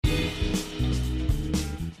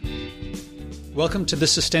Welcome to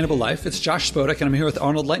This Sustainable Life. It's Josh Spodek, and I'm here with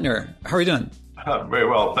Arnold Leitner. How are you doing? Very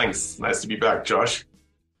well, thanks. Nice to be back, Josh.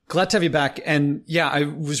 Glad to have you back. And yeah, I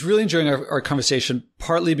was really enjoying our conversation,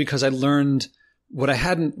 partly because I learned what I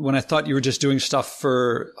hadn't when I thought you were just doing stuff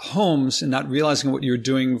for homes and not realizing what you were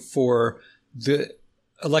doing for the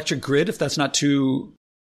electric grid, if that's not too...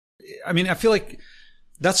 I mean, I feel like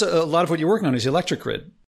that's a lot of what you're working on is the electric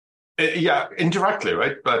grid. Yeah, indirectly,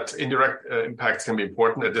 right? But indirect impacts can be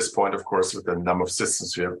important at this point, of course, with the number of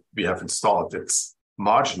systems we have installed. It's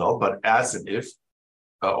marginal, but as and if,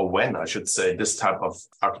 or when, I should say, this type of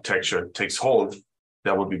architecture takes hold,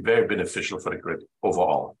 that will be very beneficial for the grid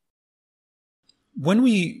overall. When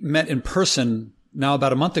we met in person, now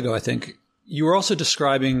about a month ago, I think, you were also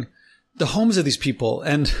describing the homes of these people.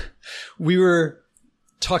 And we were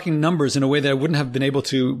talking numbers in a way that I wouldn't have been able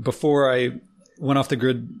to before I went off the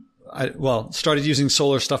grid. Started using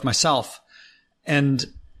solar stuff myself. And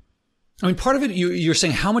I mean, part of it, you're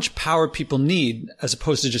saying how much power people need as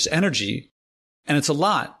opposed to just energy. And it's a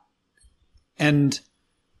lot. And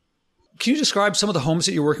can you describe some of the homes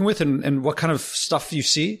that you're working with and what kind of stuff you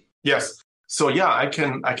see? Yes. So yeah, I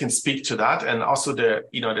can speak to that. And also there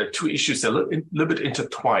are two issues a little bit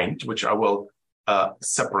intertwined, which I will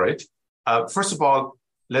separate. First of all,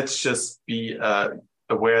 let's just be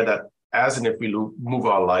aware that as and if we move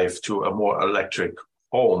our life to a more electric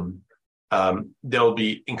home, there will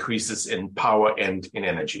be increases in power and in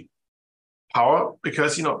energy. Power,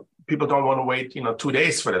 because, people don't want to wait, 2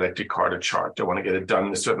 days for the electric car to charge. They want to get it done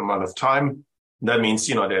in a certain amount of time. And that means,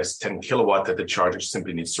 there's 10 kilowatt that the charger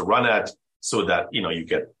simply needs to run at so that, you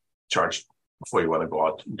get charged before you want to go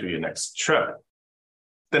out and do your next trip.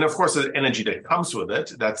 Then, of course, the energy that comes with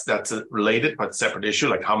it, that's a related but separate issue,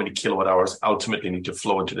 like how many kilowatt hours ultimately need to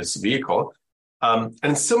flow into this vehicle.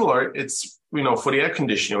 And similar, it's, for the air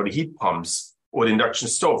conditioning or the heat pumps or the induction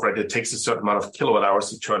stove, right? It takes a certain amount of kilowatt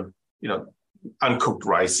hours to turn, uncooked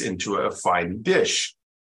rice into a fine dish.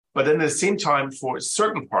 But then at the same time, for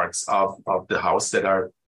certain parts of the house that are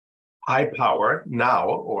high power now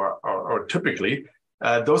or typically,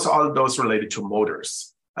 those are those related to motors.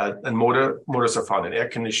 And motors are found in air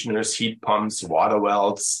conditioners, heat pumps, water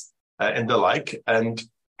wells, and the like. And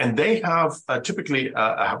they have typically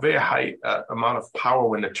a very high amount of power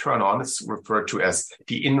when they turn on. It's referred to as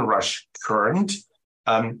the inrush current.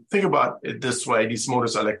 Think about it this way. These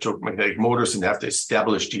motors are electromagnetic motors, and they have to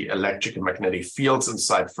establish the electric and magnetic fields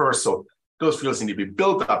inside first. So those fields need to be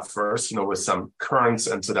built up first, with some currents.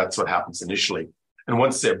 And so that's what happens initially. And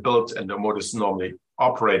once they're built and the motor's normally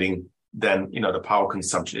operating, then, the power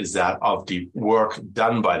consumption is that of the work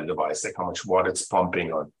done by the device, like how much water it's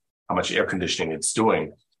pumping or how much air conditioning it's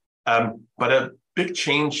doing. But a big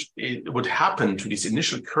change would happen to these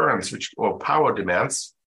initial currents, or power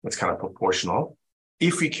demands, that's kind of proportional,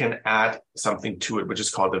 if we can add something to it, which is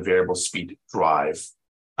called the variable speed drive.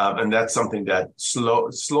 And that's something that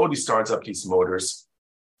slowly starts up these motors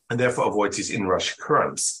and therefore avoids these inrush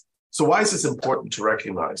currents. So why is this important to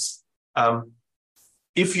recognize?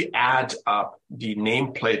 If you add up the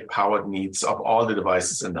nameplate power needs of all the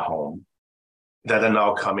devices in the home that are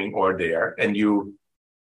now coming or there, and you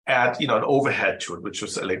add, an overhead to it, which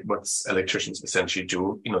is what electricians essentially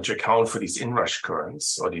do, to account for these inrush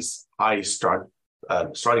currents or these high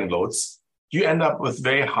starting loads, you end up with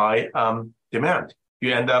very high demand.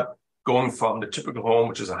 You end up going from the typical home,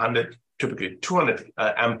 which is 100, typically 200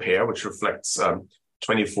 ampere, which reflects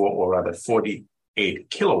 24 or rather 48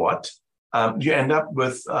 kilowatt. You end up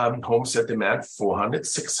with homes that demand 400,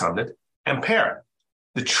 600 ampere.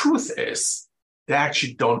 The truth is, they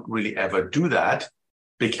actually don't really ever do that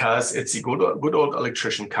because it's a good old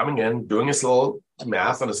electrician coming in, doing his little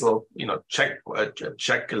math on his little,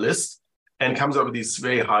 checklist, and comes up with these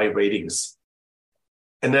very high ratings.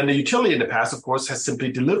 And then the utility in the past, of course, has simply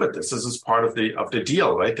delivered this. This is part of the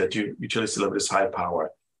deal, right? That utilities deliver this high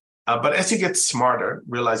power. But as you get smarter,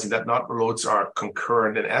 realizing that not loads are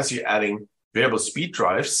concurrent, and as you're adding variable speed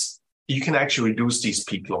drives, you can actually reduce these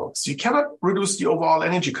peak loads. You cannot reduce the overall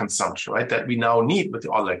energy consumption, right, that we now need with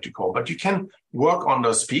the all-electric home, but you can work on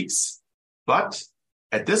those peaks. But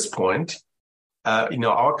at this point,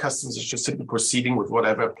 our customers are just simply proceeding with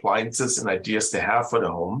whatever appliances and ideas they have for the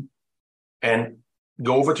home and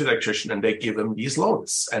go over to the electrician, and they give them these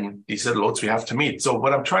loads. And these are the loads we have to meet. So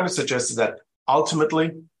what I'm trying to suggest is that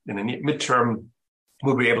ultimately, in the midterm,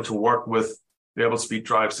 we'll be able to work with variable speed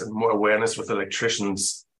drives and more awareness with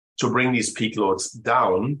electricians to bring these peak loads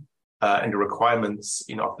down and the requirements,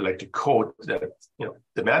 of the electric code that,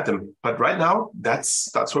 demand them. But right now, that's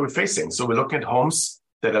what we're facing. So we're looking at homes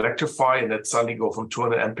that electrify and that suddenly go from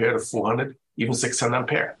 200 ampere to 400, even 600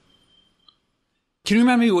 ampere. Can you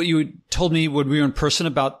remind me what you told me when we were in person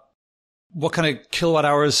about what kind of kilowatt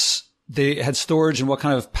hours they had storage and what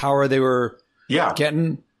kind of power they were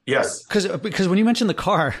getting? Yes. Because when you mentioned the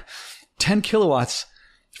car, 10 kilowatts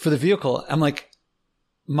for the vehicle, I'm like,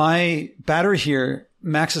 my battery here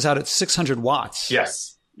maxes out at 600 watts.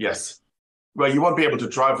 Yes. Well, you won't be able to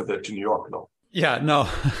drive with it to New York, no. Yeah, no.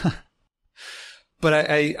 But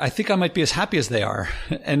I think I might be as happy as they are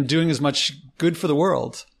and doing as much good for the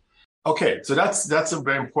world. Okay, so that's a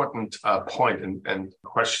very important point and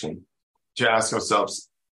question to ask ourselves.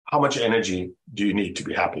 How much energy do you need to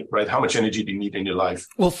be happy, right? How much energy do you need in your life?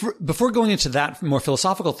 Well, before going into that more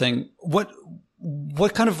philosophical thing, what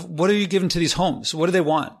are you giving to these homes? What do they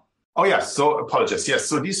want? Oh, yeah. So apologies. Yes.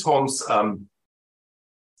 So these homes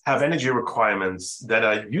have energy requirements that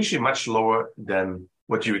are usually much lower than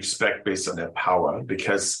what you expect based on their power,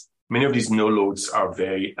 because many of these no loads are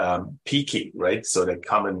very peaky, right? So they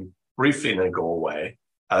come in briefly and then go away.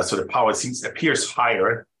 So the power appears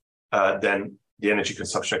higher than the energy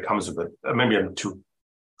consumption that comes with it. Maybe I'm too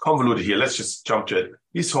convoluted here. Let's just jump to it.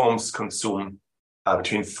 These homes consume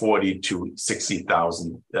between 40 to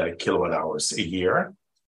 60,000 kilowatt hours a year.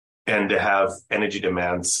 And they have energy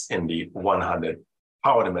demands in the 100,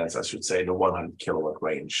 power demands, I should say, in the 100 kilowatt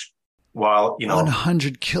range. While,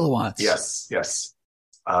 100 kilowatts. Yes.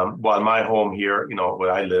 While my home here,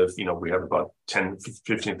 where I live, we have about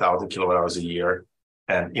 15,000 kilowatt hours a year.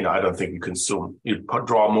 And, I don't think you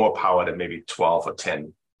draw more power than maybe 12 or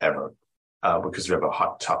 10 ever, because we have a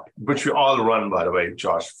hot tub, which we all run, by the way,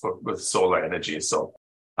 Josh, with solar energy. So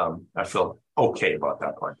I feel okay about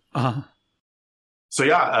that point. Uh-huh. So,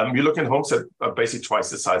 you're looking at homes that are basically twice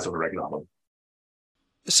the size of a regular home.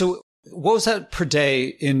 So what was that per day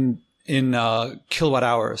in kilowatt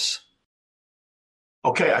hours?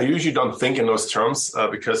 Okay, I usually don't think in those terms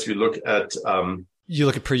because we look at... you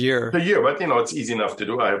look at per year. Per year, but it's easy enough to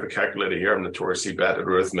do. I have a calculator here. I'm notoriously bad at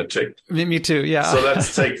arithmetic. Me too, yeah. So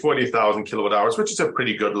let's take 40,000 kilowatt hours, which is a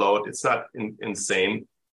pretty good load. It's not insane,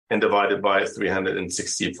 and divided by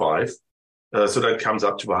 365. So that comes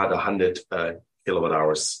up to about 100 kilowatt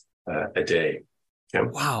hours a day. Okay?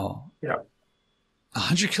 Wow. Yeah.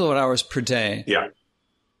 100 kilowatt hours per day. Yeah.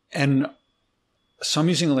 And so I'm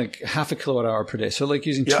using like half a kilowatt hour per day. So like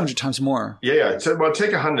using 200 times more. Yeah. So,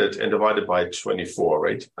 take 100 and divide it by 24,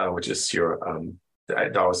 right? Which is your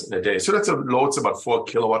hours in a day. So that's loads, about 4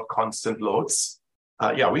 kilowatt constant loads.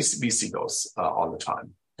 We see those all the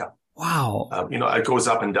time. Yeah. Wow. It goes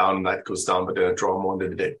up and down, and that goes down, but then I draw more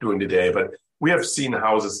during the day. But we have seen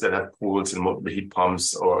houses that have pools and multiple heat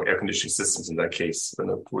pumps or air conditioning systems in that case, when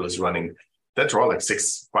the pool is running, that draw like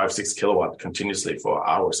 6 kilowatt continuously for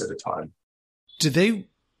hours at a time. Do they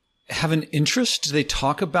have an interest? Do they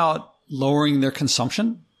talk about lowering their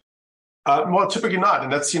consumption? Well, typically not.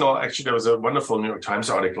 And that's, actually, there was a wonderful New York Times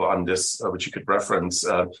article on this, which you could reference.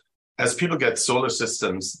 As people get solar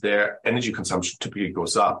systems, their energy consumption typically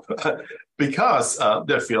goes up because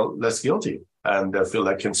they feel less guilty and they feel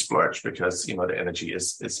they can splurge because, the energy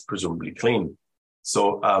is presumably clean.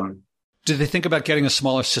 So, do they think about getting a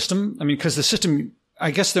smaller system? I mean, because the system,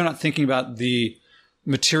 I guess they're not thinking about the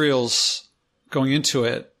materials going into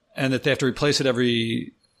it and that they have to replace it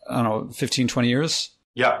every, 15, 20 years.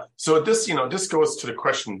 Yeah. So this goes to the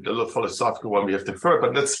question, the little philosophical one we have to defer,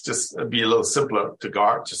 but let's just be a little simpler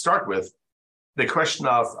to start with. The question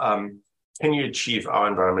of, can you achieve our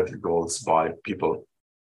environmental goals by people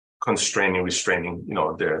restraining,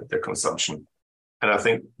 their consumption? And I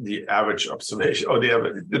think the average observation or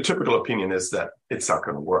the typical opinion is that it's not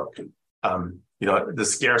going to work. The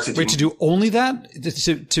scarcity. Wait, to do only that?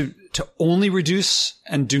 To only reduce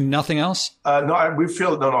and do nothing else? No, we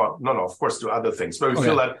feel, no, of course, do other things. But we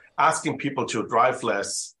feel that asking people to drive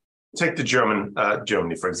less, take the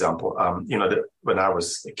Germany, for example. When I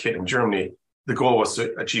was a kid in Germany, the goal was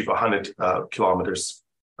to achieve 100 kilometers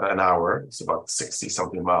an hour. It's about 60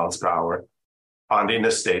 something miles per hour on the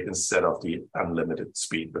interstate instead of the unlimited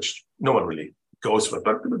speed, which no one really goes with.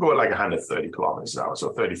 But we go at like 130 kilometers an hour, so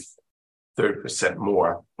 30%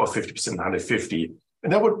 more, or 50%, 150.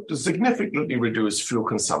 And that would significantly reduce fuel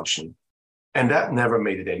consumption. And that never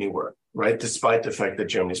made it anywhere, right? Despite the fact that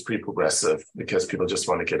Germany is pretty progressive because people just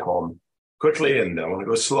want to get home quickly and they want to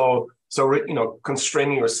go slow. So,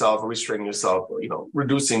 constraining yourself or restraining yourself,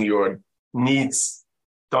 reducing your needs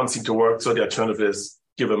don't seem to work. So the alternative is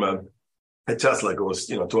give them a Tesla goes,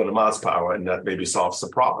 200 miles per hour, and that maybe solves the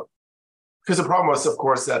problem. Because the problem was, of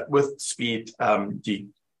course, that with speed, the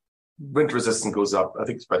wind resistance goes up, I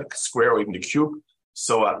think it's by the square or even the cube.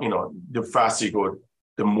 So, the faster you go,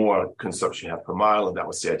 the more consumption you have per mile. And that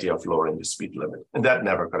was the idea of lowering the speed limit. And that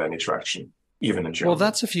never got any traction. even in Germany. Well,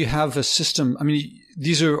 that's if you have a system. I mean,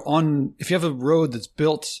 if you have a road that's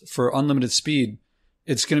built for unlimited speed,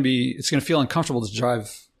 it's going to feel uncomfortable to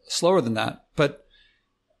drive slower than that. But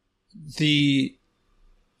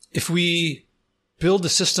if we build a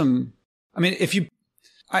system, I mean,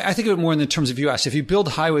 I think of it more in the terms of US. If you build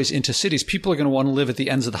highways into cities, people are going to want to live at the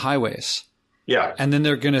ends of the highways. Yeah. And then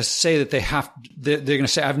they're going to say that they're going to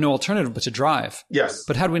say, I have no alternative but to drive. Yes.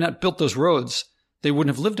 But had we not built those roads, they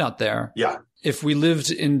wouldn't have lived out there. Yeah. If we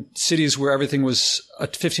lived in cities where everything was a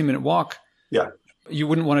 15-minute walk, yeah, you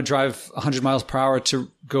wouldn't want to drive 100 miles per hour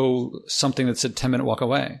to go something that's a 10-minute walk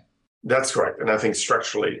away. That's correct. And I think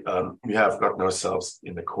structurally, we have gotten ourselves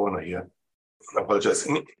in the corner here. I apologize.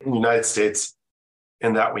 In the United States,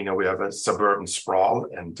 in that we know we have a suburban sprawl,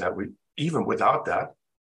 and even without that,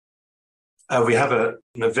 we have a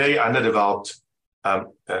very underdeveloped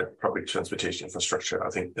public transportation infrastructure.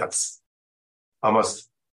 I think that's almost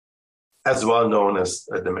as well known as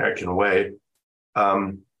the American way.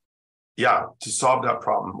 To solve that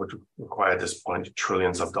problem would require at this point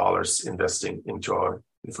trillions of dollars investing into our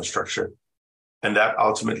infrastructure. And that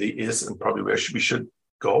ultimately is and probably where we should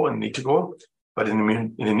go and need to go. But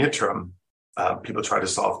in the near term, people try to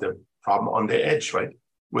solve the problem on their edge, right?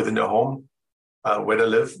 Within their home, where they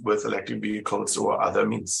live, with electric vehicles or other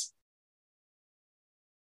means.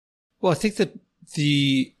 Well, I think that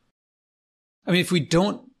if we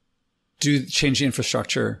don't change the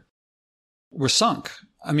infrastructure, we're sunk.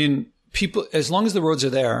 I mean, people, as long as the roads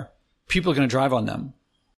are there, people are going to drive on them.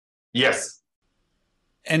 Yes.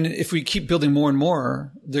 And if we keep building more and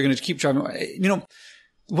more, they're going to keep driving. You know,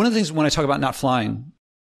 one of the things when I talk about not flying,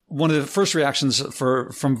 one of the first reactions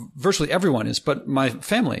from virtually everyone is, but my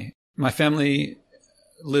family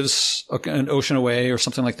lives an ocean away or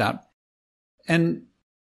something like that. And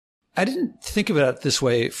I didn't think about it this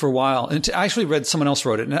way for a while. And I actually read someone else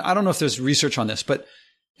wrote it. And I don't know if there's research on this, but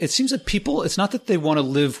it seems that people, it's not that they want to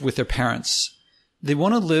live with their parents. They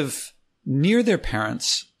want to live near their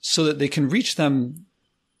parents so that they can reach them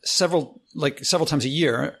several times a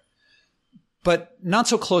year, but not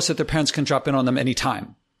so close that their parents can drop in on them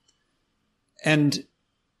anytime. And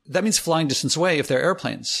that means flying distance away if they're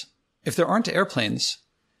airplanes. If there aren't airplanes,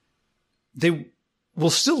 they will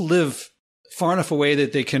still live far enough away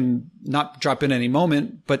that they can not drop in any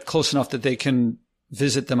moment, but close enough that they can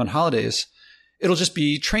visit them on holidays. It'll just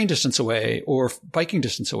be train distance away or biking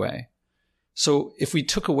distance away. So if we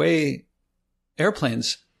took away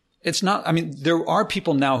airplanes, it's not, I mean, there are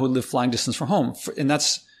people now who live flying distance from home, and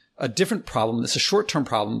that's a different problem. It's a short-term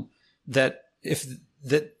problem that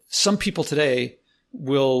some people today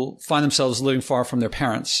will find themselves living far from their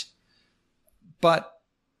parents, but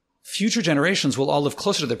future generations will all live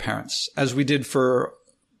closer to their parents, as we did for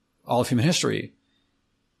all of human history.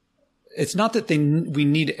 It's not that we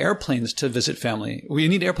need airplanes to visit family. We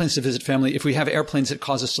need airplanes to visit family if we have airplanes that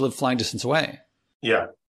cause us to live flying distance away. Yeah.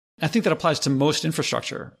 I think that applies to most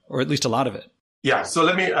infrastructure, or at least a lot of it. Yeah. So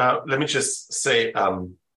let me just say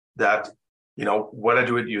that, you know, what I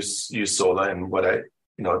do at use solar, and what I,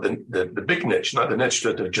 you know, the big niche, not the niche,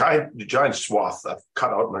 the giant swath I've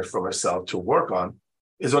cut out for myself to work on,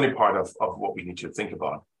 is only part of what we need to think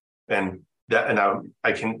about. And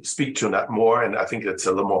I can speak to that more, and I think it's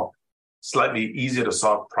a little more slightly easier to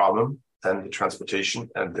solve problem than the transportation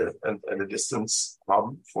and the distance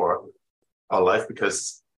problem for our life,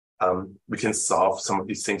 because we can solve some of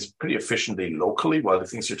these things pretty efficiently locally, while the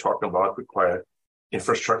things you're talking about require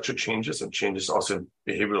infrastructure changes and changes also in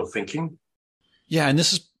behavioral thinking. Yeah, and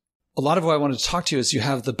this is a lot of what I wanted to talk to you is you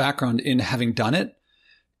have the background in having done it,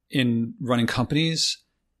 in running companies,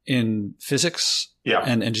 in physics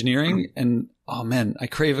and engineering. And oh man, I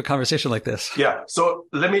crave a conversation like this. Yeah. So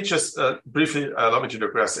let me just briefly allow me to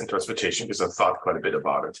digress in transportation, because I've thought quite a bit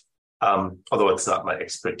about it, although it's not my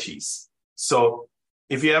expertise. So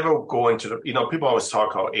if you ever go into the, you know, people always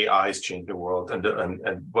talk how AI has changed the world and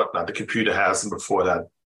whatnot. The computer has, and before that,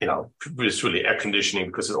 you know, it's really air conditioning,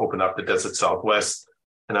 because it opened up the desert Southwest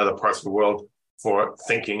and other parts of the world for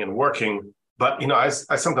thinking and working. But, you know, I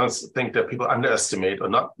sometimes think that people underestimate or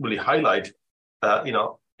not really highlight,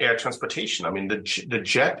 air transportation. I mean, the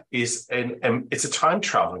jet is it's a time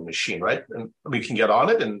traveling machine, right? And we can get on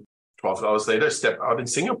it, and 12 hours later, step out in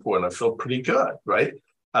Singapore, and I feel pretty good, right?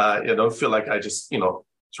 I don't feel like I just,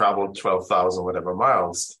 traveled 12,000 whatever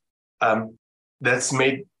miles. That's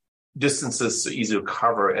made distances so easy to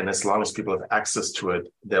cover, and as long as people have access to it,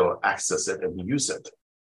 they will access it and use it.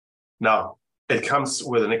 Now, it comes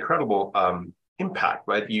with an incredible impact,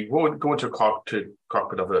 right? You go into a cockpit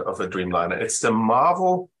of a Dreamliner. It's the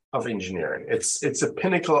marvel of engineering. It's a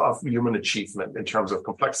pinnacle of human achievement in terms of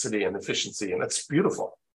complexity and efficiency, and it's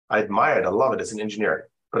beautiful. I admire it. I love it as an engineer.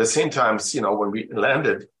 But at the same time, when we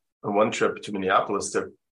landed on one trip to Minneapolis,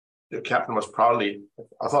 the captain was proudly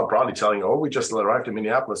telling, oh, we just arrived in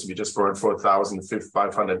Minneapolis. We just burned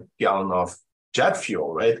 4,500 gallons of jet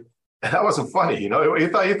fuel, right? And that wasn't funny. He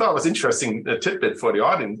thought it was interesting tidbit for the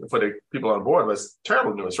audience, for the people on board. Was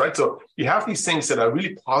terrible news, right? So you have these things that are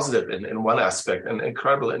really positive in one aspect and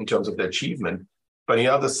incredible in terms of the achievement. But on the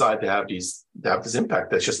other side, they have this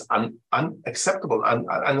impact that's just unacceptable,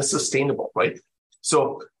 unsustainable, right?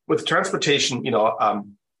 So with transportation, I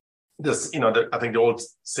think the old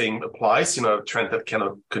saying applies. A trend that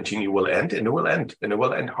cannot continue will end, and it will end, and it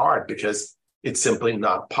will end hard because it's simply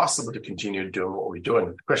not possible to continue doing what we're doing.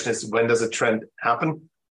 The question is, when does a trend happen?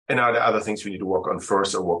 And are there other things we need to work on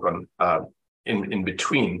first or work on in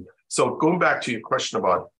between? So going back to your question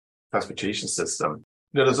about transportation system,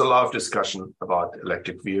 there's a lot of discussion about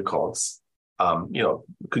electric vehicles,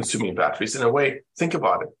 consuming batteries. In a way, think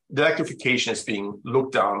about it. The electrification is being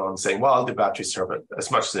looked down on, saying, well, the batteries have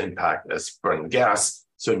as much an impact as burning gas,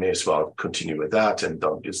 so we may as well continue with that and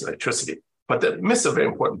don't use electricity. But that misses a very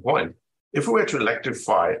important point. If we were to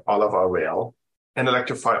electrify all of our rail and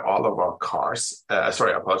electrify all of our cars, all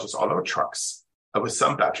of our trucks with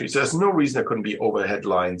some batteries, there's no reason there couldn't be overhead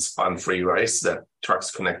lines on freeways that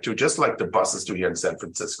trucks connect to, just like the buses do here in San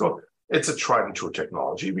Francisco. It's a tried and true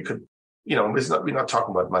technology. We could, we're not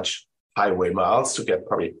talking about much highway miles to get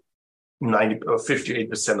probably 90 or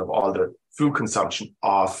 58% of all the fuel consumption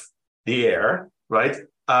off the air, right?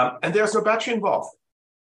 And there's no battery involved.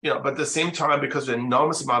 But at the same time, because of the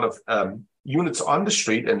enormous amount of units on the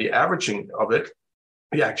street and the averaging of it,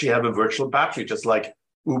 we actually have a virtual battery, just like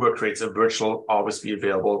Uber creates a virtual, always be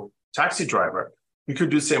available taxi driver. We could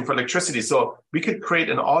do the same for electricity. So we could create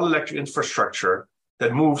an all-electric infrastructure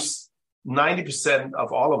that moves 90%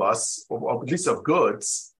 of all of us, or at least of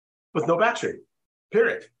goods, with no battery,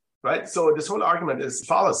 period, right? So this whole argument is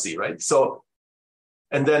fallacy, right? So,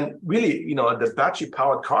 and then really, the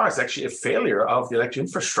battery-powered car is actually a failure of the electric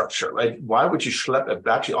infrastructure, right? Why would you schlep a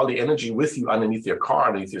battery, all the energy with you underneath your car,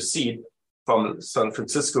 underneath your seat, from San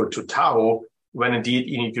Francisco to Tahoe, when indeed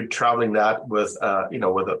you're traveling that with,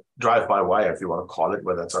 with a drive-by-wire, if you want to call it,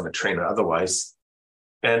 whether it's on a train or otherwise,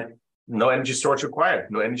 and no energy storage required,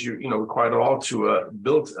 no energy, required at all to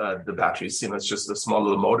build the batteries. It's just a small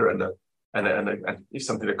little motor and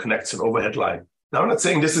something that connects an overhead line. Now, I'm not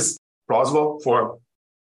saying this is plausible for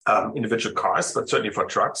individual cars, but certainly for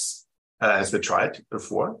trucks, has been tried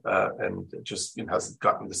before, and it just hasn't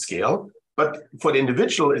gotten the scale. But for the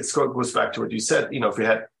individual, it goes back to what you said. If we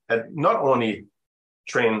had not only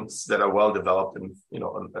trains that are well developed and we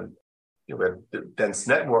had a dense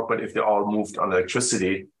network, but if they all moved on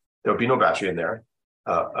electricity, there would be no battery in there,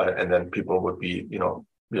 and then people would be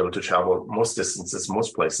able to travel most distances,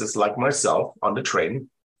 most places, like myself, on the train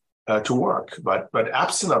to work. But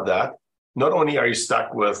absent of that, not only are you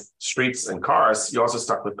stuck with streets and cars, you're also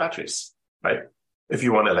stuck with batteries, right? If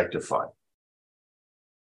you want to electrify.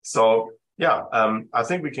 So I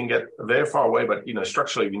think we can get very far away, but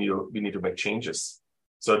structurally we need to make changes.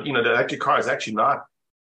 So the electric car is actually not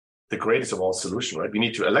the greatest of all solutions, right? We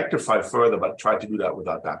need to electrify further, but try to do that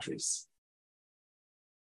without batteries.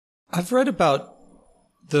 I've read about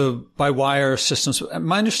the by-wire systems.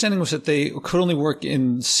 My understanding was that they could only work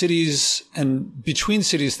in cities, and between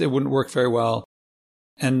cities they wouldn't work very well.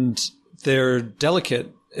 And they're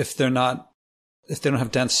delicate if they don't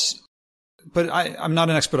have dense. But I'm not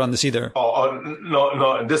an expert on this either.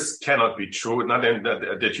 No, this cannot be true. Not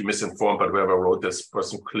that you misinformed, but whoever wrote this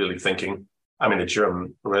person clearly thinking. I mean, the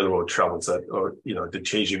German railroad travels at, or the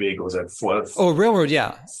TGV goes at 12. Oh, railroad,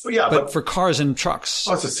 yeah. Yeah, but for cars and trucks.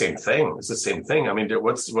 Oh, it's the same thing. It's the same thing. I mean,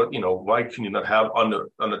 why can you not have on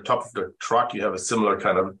the top of the truck, you have a similar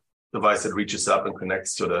kind of device that reaches up and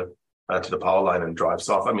connects to the power line and drives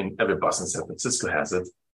off? I mean, every bus in San Francisco has it.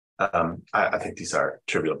 I think these are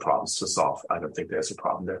trivial problems to solve. I don't think there's a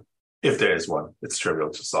problem there. If there is one, it's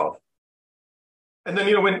trivial to solve. And then,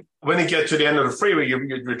 when you get to the end of the freeway, you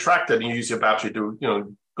retract it and you use your battery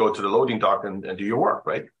to, go to the loading dock and do your work,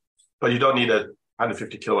 right? But you don't need a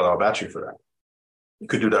 150 kilowatt hour battery for that. You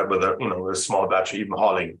could do that with a small battery, even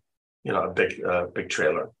hauling, a big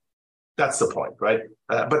trailer. That's the point, right?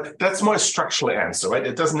 But that's more a structural answer, right?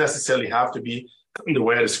 It doesn't necessarily have to be the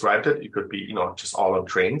way I described it. It could be, just all on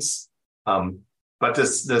trains. But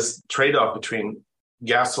this trade-off between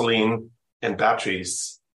gasoline and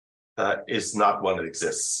batteries is not one that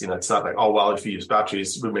exists. It's not like, oh, well, if you use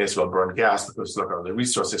batteries, we may as well burn gas because look at the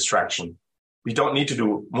resource extraction. We don't need to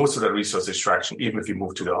do most of that resource extraction, even if you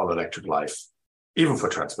move to the all-electric life, even for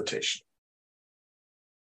transportation.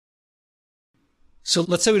 So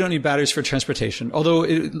let's say we don't need batteries for transportation.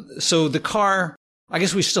 So the car, I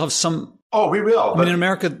guess we still have some. Oh, we will. I mean, in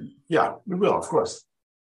America. Yeah, we will, of course.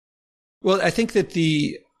 Well, I think that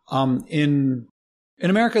in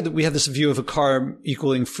America that we have this view of a car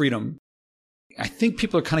equaling freedom. I think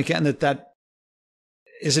people are kind of getting that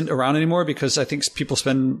isn't around anymore, because I think people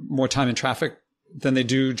spend more time in traffic than they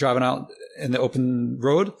do driving out in the open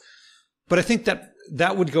road. But I think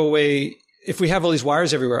that would go away if we have all these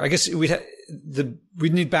wires everywhere. I guess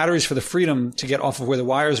we'd need batteries for the freedom to get off of where the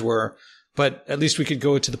wires were, but at least we could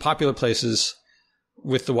go to the popular places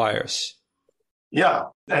with the wires. Yeah,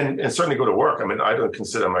 and certainly go to work. I mean, I don't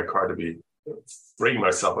consider my car to be freeing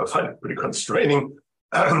myself. I find it pretty constraining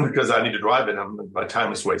because I need to drive it and my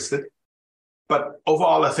time is wasted. But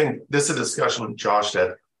overall, I think this is a discussion, Josh,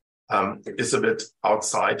 that is a bit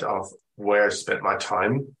outside of where I spent my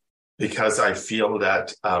time, because I feel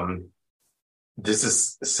that this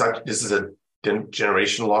is a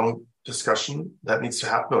generation-long discussion that needs to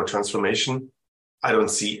happen, or transformation. I don't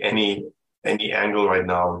see any angle right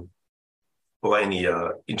now or any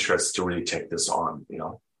interest to really take this on.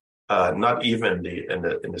 Not even in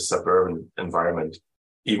the suburban environment,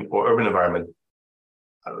 or urban environment.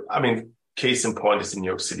 I mean, case in point is the New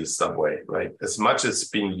York City subway, right? As much as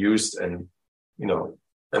being used and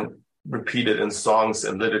repeated in songs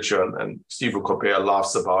and literature, and Steve Colbert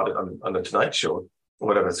laughs about it on the Tonight Show, or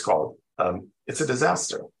whatever it's called. It's a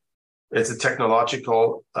disaster. It's a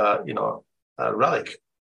technological, relic.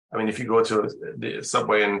 I mean, if you go to the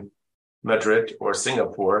subway in Madrid or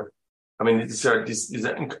Singapore, I mean, these are two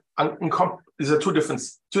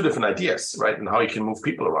different ideas, right? And how you can move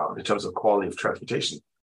people around in terms of quality of transportation.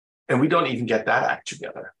 And we don't even get that act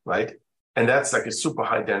together, right? And that's like a super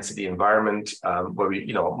high density environment where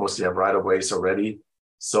we, mostly have right of ways already.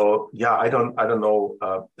 So yeah, I don't know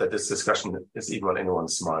that this discussion is even on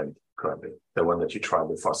anyone's mind currently. The one that you try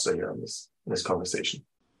to foster here in this conversation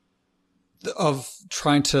of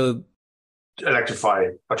trying to electrify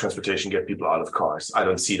our transportation, get people out of cars. I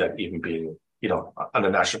don't see that even being, on the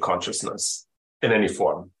national consciousness in any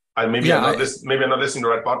form. I'm not listening to the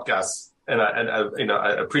right podcasts, and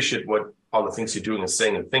I appreciate what all the things you're doing and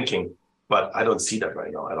saying and thinking, but I don't see that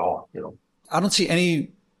right now at all. I don't see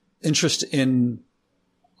any interest in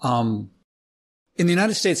the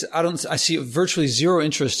United States. I see virtually zero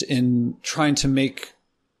interest in trying to make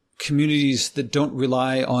communities that don't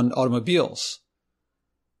rely on automobiles.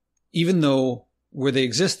 Even though where they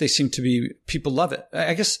exist, they seem to be, people love it.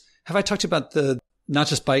 I guess, have I talked about the Not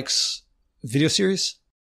Just Bikes video series?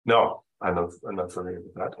 No, I'm not familiar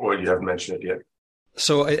with that, or you haven't mentioned it yet.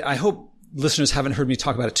 So I hope listeners haven't heard me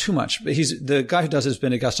talk about it too much, but the guy who does it has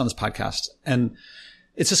been a guest on this podcast. And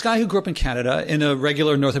it's this guy who grew up in Canada in a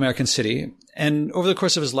regular North American city, and over the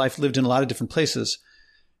course of his life lived in a lot of different places,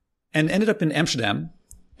 and ended up in Amsterdam,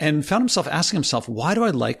 and found himself asking himself, why do I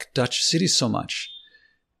like Dutch cities so much?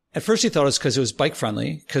 At first he thought it was because it was bike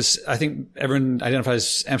friendly, because I think everyone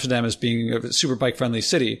identifies Amsterdam as being a super bike friendly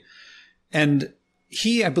city. And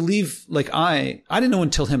he, I believe, like I didn't know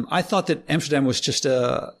until him, I thought that Amsterdam was just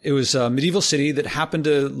a medieval city that happened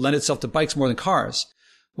to lend itself to bikes more than cars.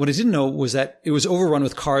 What I didn't know was that it was overrun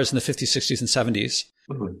with cars in the 50s, 60s, and 70s.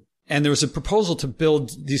 Mm-hmm. And there was a proposal to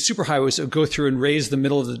build these superhighways that would go through and raise the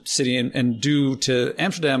middle of the city and do to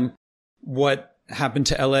Amsterdam what happened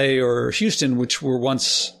to LA or Houston, which were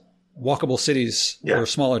once walkable cities or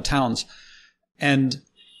smaller towns. And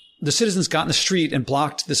the citizens got in the street and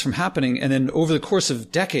blocked this from happening. And then over the course of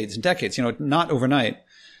decades and decades, not overnight,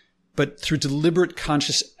 but through deliberate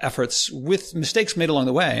conscious efforts with mistakes made along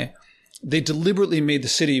the way, they deliberately made the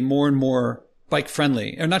city more and more bike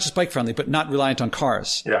friendly, or not just bike friendly, but not reliant on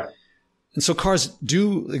cars. Yeah. And so cars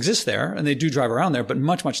do exist there and they do drive around there, but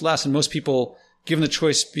much, much less. And most people, given the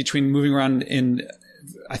choice between moving around in,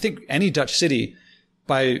 I think, any Dutch city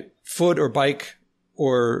by foot or bike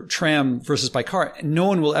or tram versus by car, no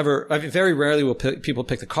one will ever, very rarely will people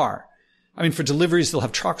pick the car. I mean, for deliveries, they'll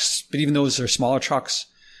have trucks, but even those are smaller trucks.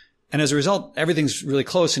 And as a result, everything's really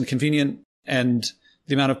close and convenient, and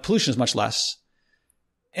the amount of pollution is much less.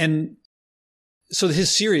 And so his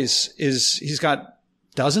series he's got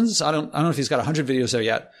dozens. I don't know if he's got 100 videos there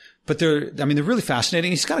yet, but they're really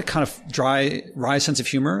fascinating. He's got a kind of wry sense of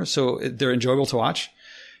humor, so they're enjoyable to watch.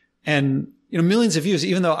 And, millions of views,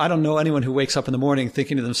 even though I don't know anyone who wakes up in the morning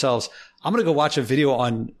thinking to themselves, I'm going to go watch a video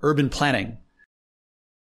on urban planning.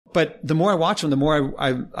 But the more I watch them, the more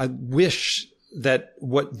I wish that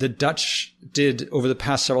what the Dutch did over the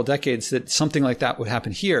past several decades, that something like that would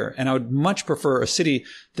happen here. And I would much prefer a city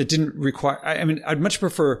that didn't require, I'd much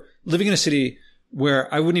prefer living in a city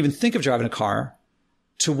where I wouldn't even think of driving a car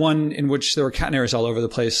to one in which there were catenaries all over the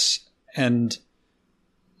place and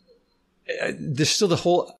there's still the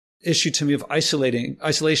whole issue to me of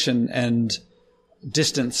isolation and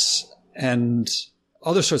distance and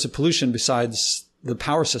other sorts of pollution besides the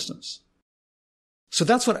power systems. So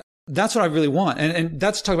that's what I really want. And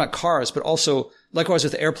that's talking about cars, but also likewise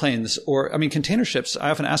with airplanes or, I mean, container ships.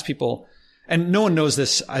 I often ask people, and no one knows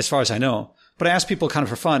this as far as I know, but I ask people kind of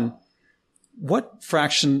for fun, what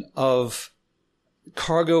fraction of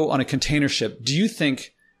cargo on a container ship do you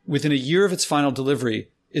think within a year of its final delivery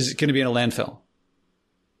is going to be in a landfill?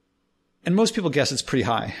 And most people guess it's pretty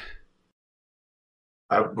high.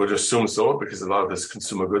 I would assume so, because a lot of this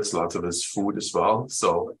consumer goods, lots of this food as well.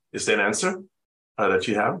 So is there an answer that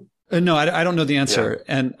you have? No, I don't know the answer.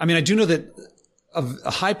 Yeah. And I mean, I do know that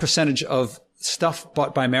a high percentage of stuff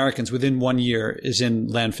bought by Americans within 1 year is in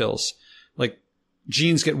landfills. Like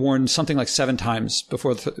jeans get worn something like 7 times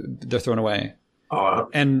before they're thrown away.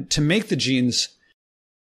 And to make the jeans,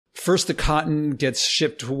 first the cotton gets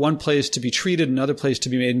shipped to one place to be treated, another place to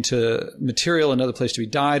be made into material, another place to be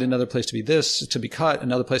dyed, another place to be this, to be cut,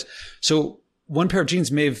 another place. So one pair of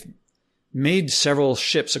jeans may have made several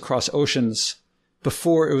ships across oceans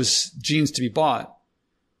before it was jeans to be bought.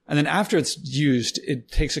 And then after it's used,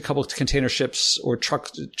 it takes a couple of container ships or truck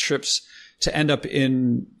trips to end up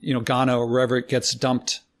in, Ghana or wherever it gets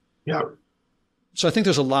dumped. Yeah. So I think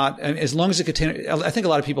there's a lot, and as long as I think a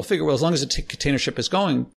lot of people figure, well, as long as a container ship is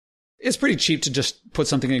going, it's pretty cheap to just put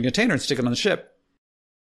something in a container and stick it on the ship.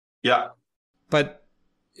 Yeah. But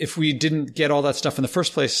if we didn't get all that stuff in the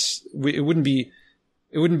first place, it wouldn't be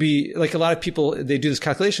like a lot of people, they do this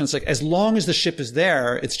calculation. It's like, as long as the ship is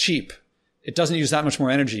there, it's cheap. It doesn't use that much more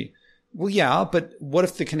energy. Well, yeah, but what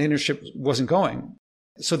if the container ship wasn't going?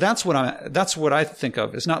 So that's what I think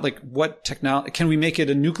of. It's not like what technology, can we make it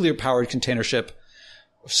a nuclear powered container ship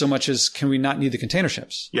so much as can we not need the container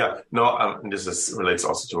ships? Yeah, no, and relates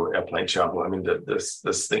also to airplane travel. I mean,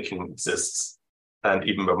 this thinking exists. And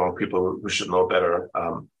even among people who should know better,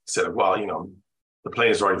 said, well, the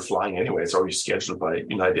plane is already flying anyway. It's already scheduled by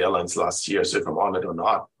United Airlines last year. So if I'm on it or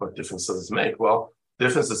not, what difference does it make? Well, the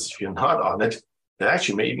difference is if you're not on it, they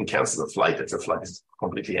actually may even cancel the flight if the flight is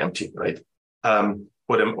completely empty, right?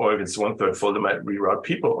 Or if it's 1/3 full, they might reroute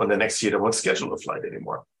people, and the next year they won't schedule the flight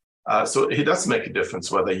anymore. So it does make a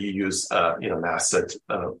difference whether you use an asset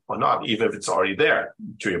or not, even if it's already there.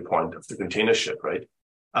 To your point of the container ship, right?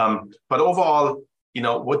 But overall,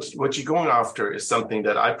 what you're going after is something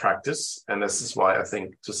that I practice, and this is why I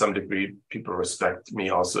think to some degree people respect me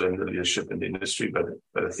also in the leadership in the industry, but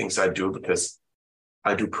the things I do, because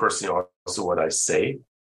I do personally also what I say.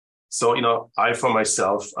 So, I, for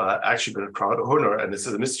myself, actually been a proud owner, and this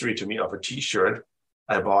is a mystery to me, of a T-shirt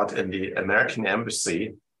I bought in the American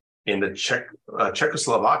embassy in the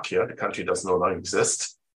Czechoslovakia, the country does no longer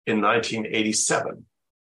exist, in 1987.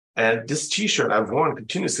 And this T-shirt I've worn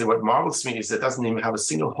continuously. What marvels me is it doesn't even have a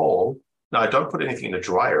single hole. Now, I don't put anything in the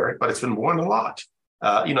dryer, but it's been worn a lot.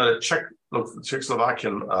 The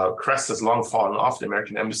Czechoslovakian crest has long fallen off. The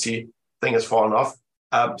American embassy thing has fallen off.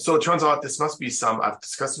 So it turns out this must be I've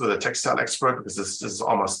discussed it with a textile expert, because this is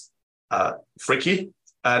almost freaky.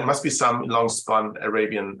 It must be some long-spun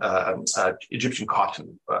Arabian, Egyptian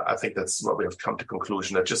cotton. I think that's what we have come to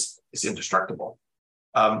conclusion, that just is indestructible.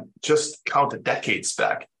 Just counted decades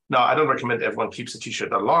back. Now, I don't recommend everyone keeps a T-shirt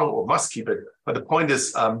that long or must keep it. But the point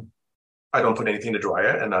is, I don't put anything in the dryer,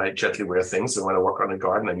 and I gently wear things. And when I work on a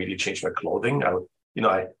garden, I immediately change my clothing.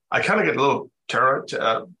 I kind of get a little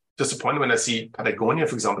disappointed when I see Patagonia,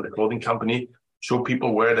 for example, the clothing company, show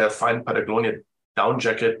people wear their fine Patagonia down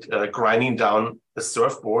jacket, grinding down a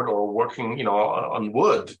surfboard or working, on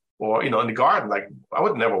wood or, in the garden. Like, I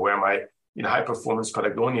would never wear my, high performance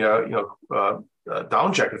Patagonia,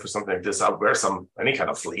 down jacket for something like this. I'll wear any kind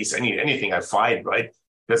of fleece, anything I find, right?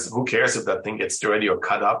 Because who cares if that thing gets dirty or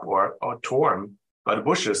cut up or torn by the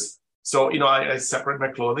bushes. So, I separate my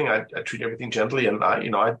clothing. I treat everything gently, and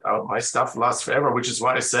my stuff lasts forever, which is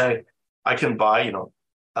why I say I can buy,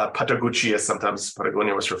 Patagucci, as sometimes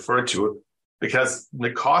Patagonia was referred to, because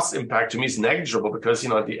the cost impact to me is negligible, because,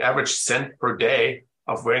 the average cent per day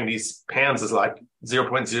of wearing these pants is like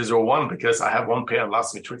 0.001, because I have one pair and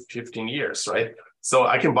lasts me 15 years, right? So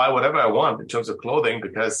I can buy whatever I want in terms of clothing,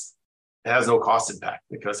 because it has no cost impact,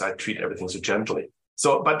 because I treat everything so gently.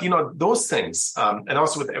 So, but, those things, and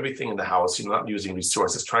also with everything in the house, not using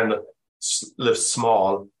resources, trying to live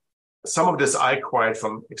small. Some of this I acquired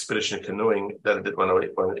from expedition canoeing that I did when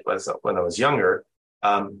I was younger,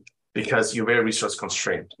 because you're very resource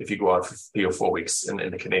constrained if you go out for 3 or 4 weeks in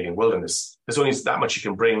the Canadian wilderness. There's only that much you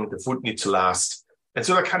can bring. The food needs to last. And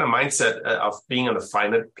so that kind of mindset of being on a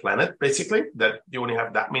finite planet, basically, that you only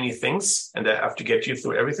have that many things and they have to get you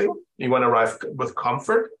through everything. You want to arrive with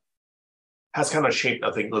comfort. has kind of shaped,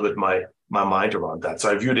 I think, a little bit my mind around that.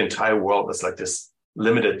 So I view the entire world as like this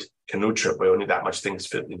limited canoe trip where only that much things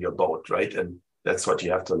fit in your boat, right? And that's what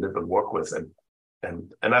you have to live and work with. And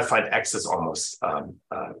I find access almost, I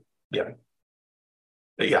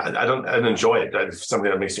don't enjoy it. It's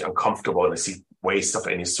something that makes me uncomfortable, and I see waste of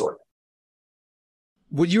any sort.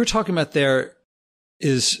 What you were talking about there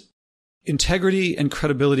is integrity and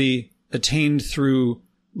credibility attained through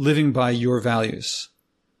living by your values.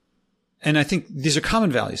 And I think these are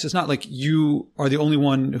common values. It's not like you are the only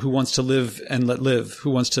one who wants to live and let live,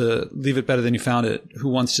 who wants to leave it better than you found it, who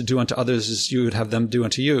wants to do unto others as you would have them do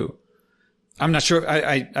unto you. I'm not sure.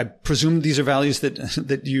 I presume these are values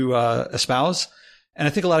that you espouse. And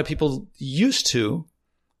I think a lot of people used to,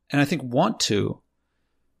 and I think want to.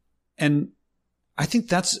 And I think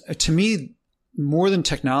that's, to me, more than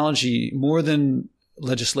technology, more than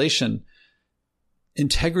legislation,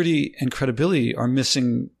 integrity and credibility are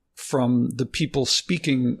missing from the people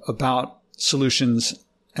speaking about solutions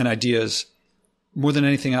and ideas more than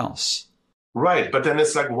anything else. Right. But then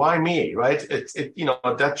it's like, why me? Right.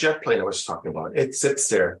 That jet plane I was talking about, it sits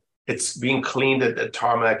there. It's being cleaned at the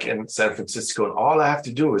tarmac in San Francisco. And all I have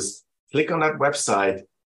to do is click on that website,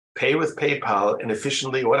 pay with PayPal, and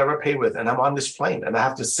efficiently, whatever I pay with, and I'm on this plane. And I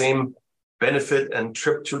have the same benefit and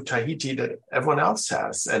trip to Tahiti that everyone else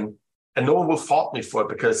has. And no one will fault me for it,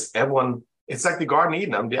 because everyone, it's like the Garden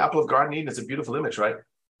Eden. I'm the apple of Garden Eden. It's a beautiful image, right?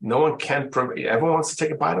 No one can, everyone wants to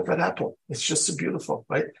take a bite of that apple. It's just so beautiful,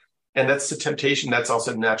 right? And that's the temptation. That's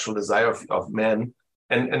also the natural desire of men.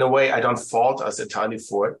 And in a way, I don't fault us entirely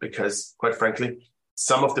for it, because quite frankly,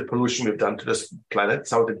 some of the pollution we've done to this planet,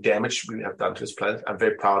 some of the damage we have done to this planet, I'm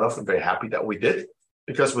very proud of and very happy that we did,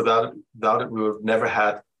 because without it, we would have never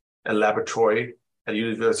had a laboratory at the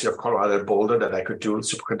University of Colorado at Boulder that I could do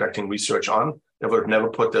superconducting research on. That would have never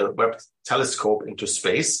put the Webb telescope into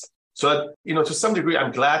space. So, to some degree,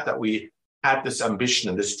 I'm glad that we had this ambition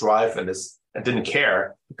and this drive and didn't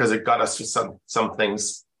care, because it got us to some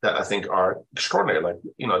things that I think are extraordinary, like,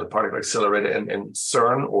 the particle accelerator and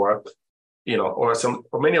CERN, or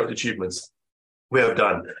many of the achievements we have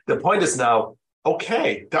done. The point is now,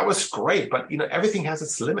 okay, that was great, but, everything has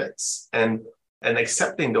its limits, and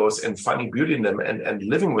accepting those and finding beauty in them and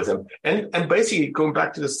living with them. And basically going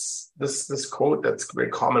back to this quote that's very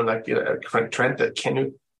common, like, a trend that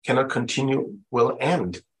cannot continue will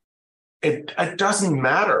end. It doesn't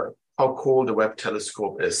matter how cool the Webb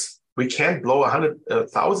telescope is. We can't blow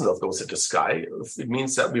 100,000 of those into the sky. It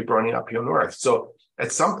means that we're burning up here on Earth. So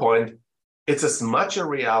at some point, it's as much a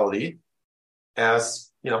reality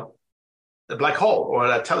as, a black hole or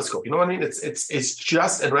a telescope. You know what I mean? It's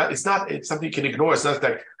just, it's something you can ignore. It's not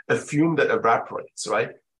like a fume that evaporates,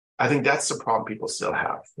 right? I think that's the problem people still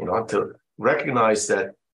have, to recognize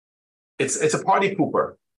that it's a party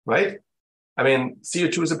pooper, right? I mean,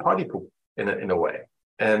 CO2 is a party poop in a way.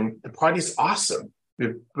 And the party's awesome.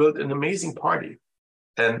 We've built an amazing party.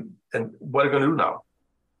 And what are we going to do now?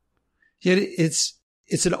 Yeah,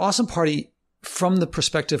 it's an awesome party from the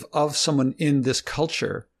perspective of someone in this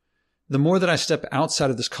culture. The more that I step outside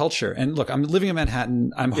of this culture, and look, I'm living in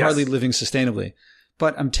Manhattan, I'm hardly living sustainably,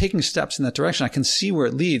 but I'm taking steps in that direction. I can see where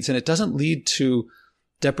it leads, and it doesn't lead to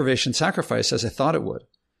deprivation sacrifice as I thought it would.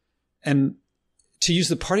 And to use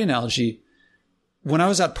the party analogy, when I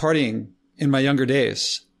was out partying in my younger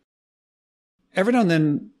days, every now and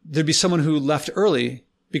then there'd be someone who left early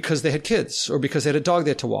because they had kids or because they had a dog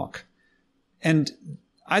they had to walk. And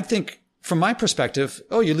I'd think, from my perspective,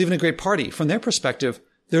 oh, you're leaving a great party. From their perspective,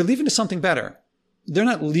 they're leaving to something better. They're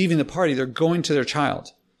not leaving the party. They're going to their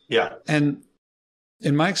child. Yeah. And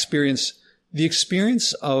in my experience, the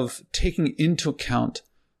experience of taking into account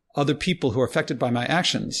other people who are affected by my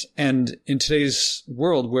actions, and in today's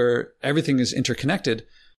world where everything is interconnected,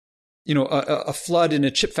 a flood in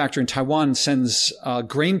a chip factory in Taiwan sends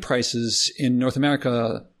grain prices in North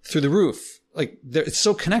America through the roof. Like, it's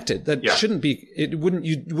so connected that you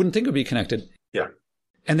wouldn't think it would be connected. Yeah.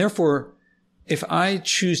 And therefore, if I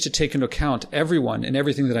choose to take into account everyone and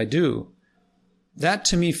everything that I do, that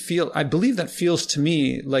to me I believe that feels to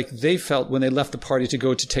me like they felt when they left the party to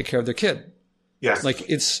go to take care of their kid. Yes. Like,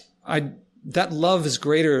 that love is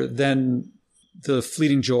greater than the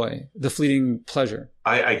fleeting joy, the fleeting pleasure.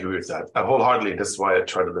 I agree with that. Wholeheartely. That's why I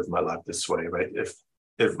try to live my life this way, right?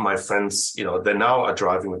 If my friends, they now are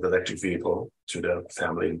driving with an electric vehicle to their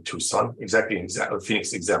family in Tucson,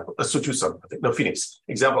 Phoenix example. So Tucson, I think. No, Phoenix.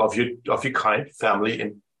 Example of your kind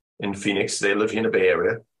family in Phoenix. They live here in the Bay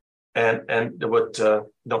Area, and they would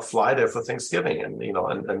fly there for Thanksgiving, and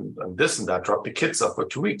this and that. Drop the kids off for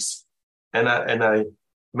 2 weeks, and I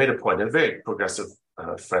made a point. And very progressive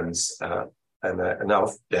friends. And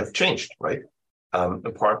now they have changed, right? In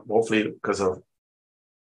part, hopefully, because of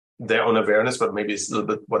their own awareness, but maybe it's a little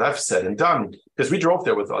bit what I've said and done. Because we drove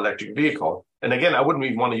there with an electric vehicle. And again, I wouldn't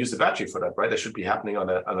even want to use the battery for that, right? That should be happening on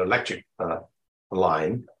an electric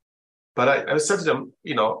line. But I said to them,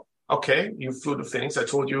 okay, you flew to Phoenix. I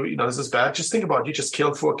told you, this is bad. Just think about it. You just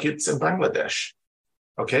killed 4 kids in Bangladesh.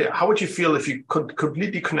 Okay, how would you feel if you could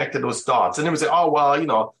completely connect those dots? And they would say, oh,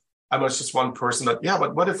 well, I was just one person.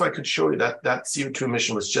 But what if I could show you that CO2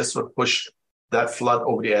 emission was just what pushed that flood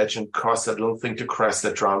over the edge and caused that little thing to crest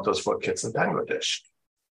that drowned those 4 kids in Bangladesh?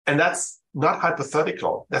 And that's not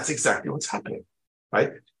hypothetical. That's exactly what's happening,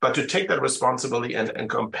 right? But to take that responsibility and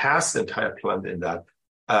come past the entire planet in that,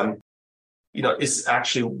 is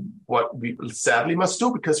actually what we sadly must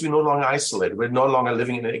do, because we're no longer isolated. We're no longer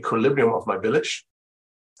living in an equilibrium of my village.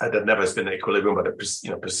 That never has been an equilibrium, but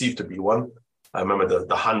perceived to be one. I remember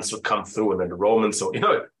the Huns would come through, and then the Romans. So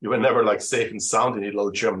you were never like safe and sound in your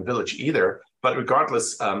little German village either. But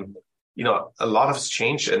regardless, a lot has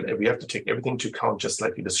changed, and we have to take everything into account, just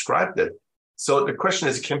like you described it. So the question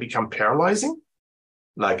is, it can become paralyzing.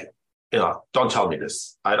 Like, don't tell me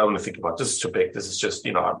this. I don't want to think about this. Is too big. This is just,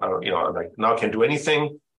 like now I can't do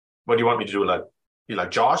anything. What do you want me to do? Like, be like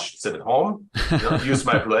Josh, sit at home, use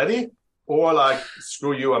my Bledi? Or like,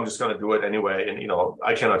 screw you, I'm just going to do it anyway. And,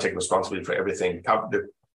 I cannot take responsibility for everything.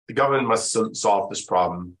 The government must solve this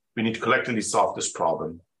problem. We need to collectively solve this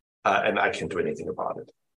problem. And I can't do anything about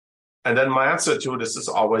it. And then my answer to this is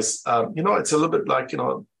always, it's a little bit like, in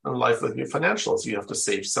life with your financials. You have to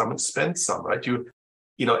save some and spend some, right?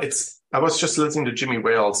 I was just listening to Jimmy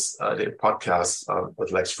Wales, the podcast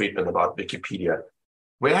with Lex Friedman about Wikipedia,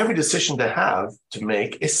 where every decision they have to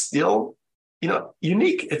make is still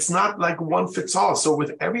unique. It's not like one fits all. So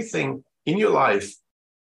with everything in your life,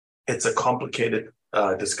 it's a complicated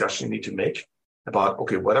discussion you need to make about,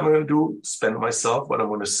 okay, what am I going to do? Spend myself, what I'm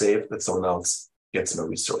going to save that someone else gets no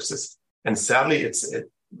resources. And sadly,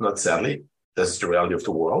 not sadly, this is the reality of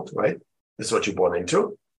the world, right? This is what you're born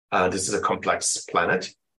into. This is a complex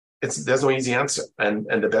planet. There's no easy answer. And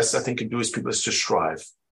the best I think you can do is people is to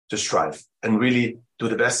strive and really do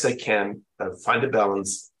the best they can, find a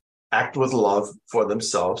balance, act with love for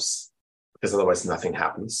themselves, because otherwise nothing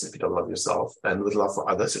happens if you don't love yourself, and with love for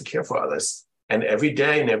others and care for others. And every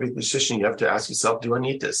day and every decision, you have to ask yourself, do I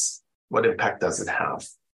need this? What impact does it have?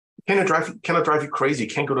 Cannot drive you crazy. You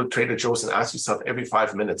can't go to Trader Joe's and ask yourself every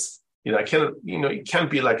 5 minutes. You can't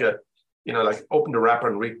be like like open the wrapper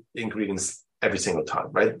and read the ingredients every single time,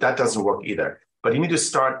 right? That doesn't work either. But you need to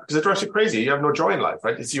start, because it drives you crazy. You have no joy in life,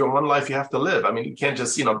 right? It's your one life you have to live. I mean, you can't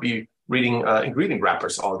just, be reading ingredient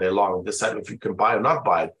wrappers all day long and decide if you can buy or not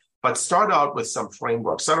buy it. But start out with some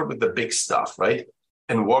framework. Start out with the big stuff, right?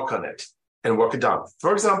 And work on it and work it down.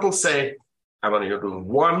 For example, say, I want to do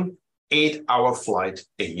 1 8-hour flight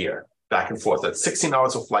a year, back and forth. That's 16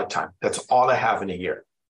 hours of flight time. That's all I have in a year.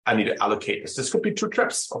 I need to allocate this. This could be 2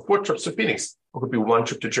 trips or 4 trips to Phoenix. It could be 1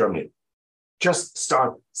 trip to Germany. Just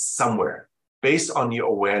start somewhere based on your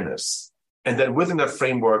awareness. And then within that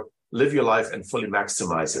framework, live your life and fully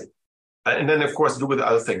maximize it. And then, of course, do with the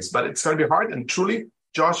other things. But it's going to be hard. And truly,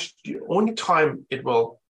 Josh, the only time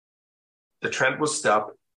the trend will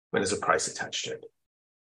stop when there's a price attached to it,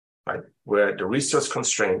 right? Where the resource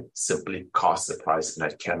constraint simply costs the price and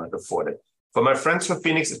I cannot afford it. For my friends from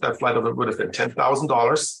Phoenix, if that flight would have been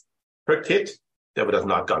 $10,000 per kid, they would have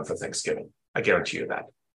not gone for Thanksgiving. I guarantee you that.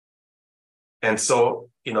 And so,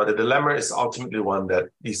 the dilemma is ultimately one that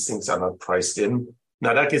these things are not priced in.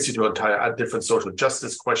 Now, that gets you to a different social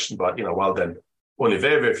justice question, but, then only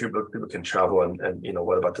very, very few people can travel. And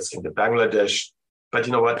what about this thing to Bangladesh? But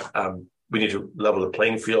you know what? We need to level the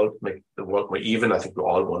playing field, make the world more even. I think we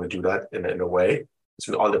all want to do that in a way.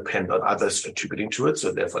 So we all depend on others contributing to it.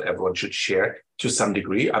 So therefore, everyone should share to some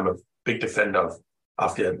degree. I'm a big defender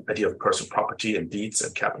of the idea of personal property and deeds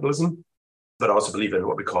and capitalism, but I also believe in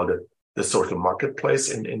what we call the social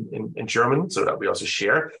marketplace in German, so that we also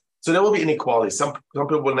share. So there will be inequality. Some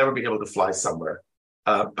people will never be able to fly somewhere,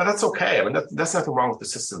 but that's okay. I mean, that's nothing wrong with the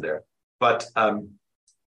system there. But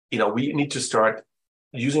we need to start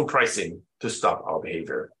using pricing to stop our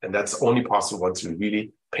behavior, and that's only possible once we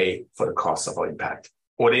really pay for the cost of our impact,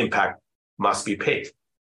 or the impact must be paid.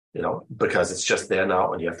 Because it's just there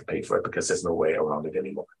now, and you have to pay for it because there's no way around it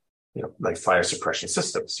anymore. Like fire suppression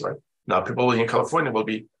systems, right? Now, people in California will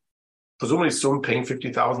be presumably soon paying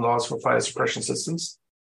 $50,000 for fire suppression systems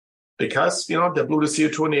because, they blew the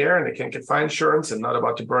CO2 in the air and they can't get fire insurance and not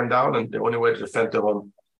about to burn down. And the only way to defend their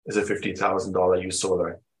home is a $50,000 used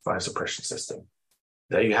solar fire suppression system.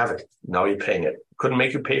 There you have it. Now you're paying it. Couldn't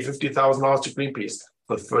make you pay $50,000 to Greenpeace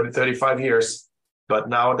for 30, 35 years. But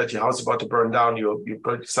now that your house is about to burn down, you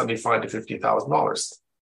suddenly find $50,000.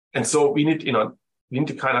 And so we need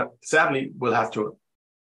to kind of, sadly, we'll have to,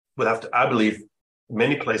 I believe,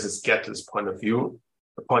 many places get to this point of view,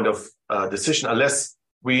 the point of decision, unless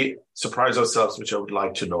we surprise ourselves, which I would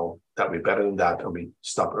like to know that we're better than that, and we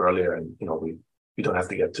stop earlier, and we don't have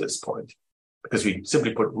to get to this point because we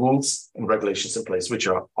simply put rules and regulations in place, which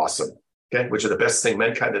are awesome, okay, which are the best thing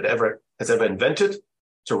mankind has ever invented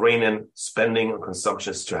to rein in spending and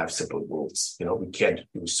consumption is to have simple rules. We can't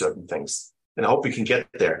do certain things, and I hope we can get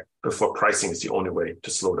there before pricing is the only way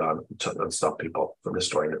to slow down and stop people from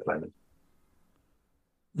destroying the planet.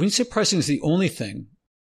 When you say pricing is the only thing,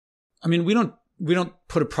 I mean, we don't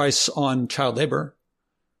put a price on child labor.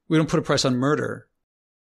 We don't put a price on murder.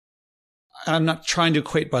 I'm not trying to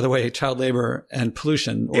equate, by the way, child labor and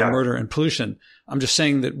pollution or murder and pollution. I'm just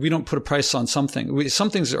saying that we don't put a price on something. Some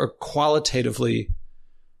things are qualitatively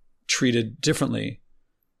treated differently.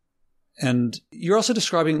 And you're also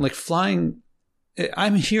describing like flying.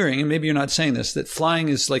 I'm hearing, and maybe you're not saying this, that flying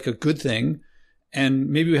is like a good thing and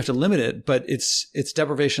maybe we have to limit it, but it's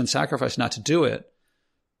deprivation and sacrifice not to do it.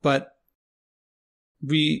 But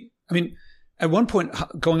at one point,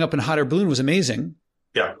 going up in a hot air balloon was amazing.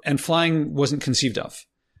 Yeah. And flying wasn't conceived of.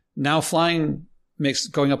 Now flying makes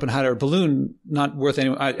going up in a hot air balloon not worth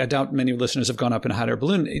any. I doubt many listeners have gone up in a hot air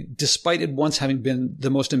balloon, despite it once having been the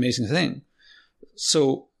most amazing thing.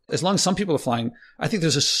 So as long as some people are flying, I think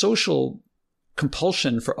there's a social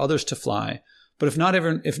compulsion for others to fly. But if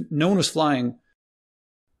no one was flying,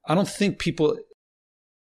 I don't think people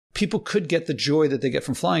could get the joy that they get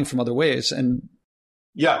from flying from other ways. And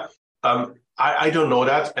yeah. I don't know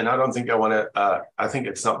that, and I don't think I want to. I think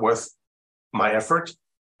it's not worth my effort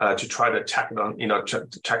to try to tackle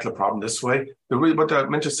the problem this way. What I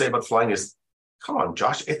meant to say about flying is, come on,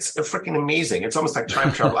 Josh, it's freaking amazing. It's almost like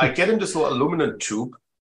time travel. I get in this little aluminum tube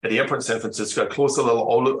at the airport in San Francisco. I close a little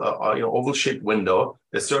oval-shaped window.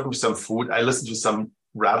 They serve me some food. I listen to some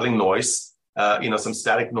rattling noise, some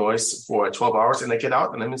static noise for 12 hours, and I get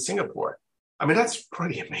out and I'm in Singapore. I mean, that's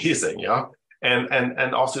pretty amazing, yeah.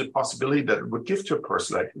 And also the possibility that it would give to a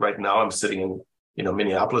person. Like right now, I'm sitting in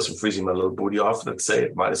Minneapolis and freezing my little booty off, let's say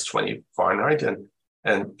at minus 20 Fahrenheit,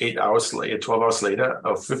 and 8 hours later, 12 hours later,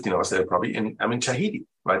 or 15 hours later, probably, I'm in Tahiti,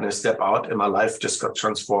 right? And I step out, and my life just got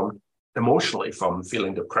transformed emotionally from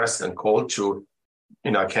feeling depressed and cold to,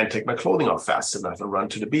 I can't take my clothing off fast enough and run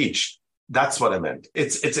to the beach. That's what I meant.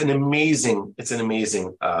 It's an amazing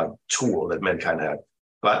tool that mankind had.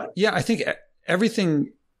 But yeah, I think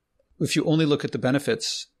everything. If you only look at the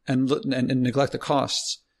benefits and neglect the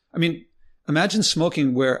costs. I mean, imagine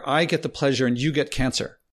smoking where I get the pleasure and you get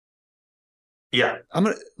cancer. Yeah.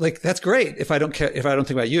 That's great if I don't care, if I don't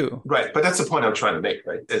think about you. Right. But that's the point I'm trying to make,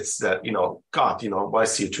 right? It's that, God, why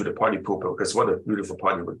see you to the party pooper? Because what a beautiful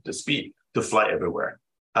party would this be to fly everywhere.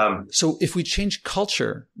 So if we change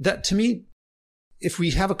culture, that to me, if we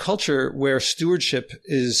have a culture where stewardship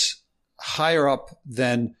is higher up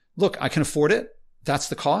than, look, I can afford it. That's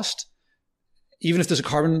the cost. Even if there's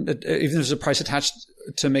even if there's a price attached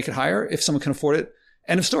to make it higher, if someone can afford it,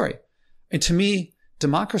 end of story. And to me,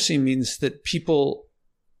 democracy means that people,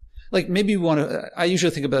 like maybe I usually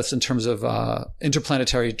think about this in terms of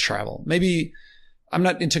interplanetary travel. Maybe I'm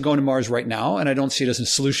not into going to Mars right now, and I don't see it as a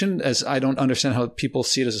solution, as I don't understand how people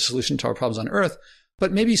see it as a solution to our problems on Earth.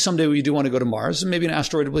 But maybe someday we do want to go to Mars, and maybe an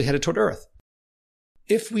asteroid will be headed toward Earth.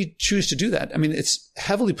 If we choose to do that, I mean, it's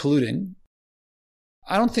heavily polluting.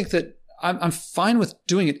 I don't think that I'm fine with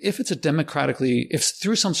doing it if if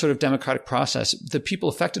through some sort of democratic process, the people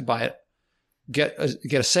affected by it get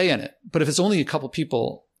a say in it. But if it's only a couple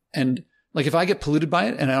people, and like if I get polluted by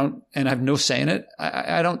it and I have no say in it,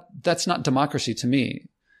 I don't. That's not democracy to me.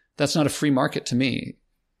 That's not a free market to me.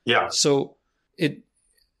 Yeah. So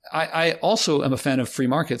I also am a fan of free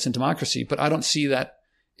markets and democracy, but I don't see that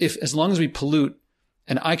as long as we pollute,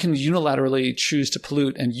 and I can unilaterally choose to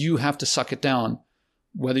pollute, and you have to suck it down,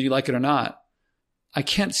 whether you like it or not, I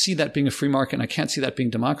can't see that being a free market, and I can't see that being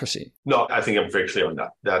democracy. No, I think I'm very clear on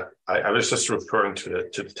that. That I was just referring to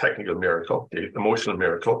the technical miracle, the emotional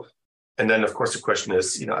miracle. And then, of course, the question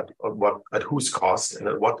is, at whose cost and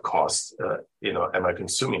at what cost, am I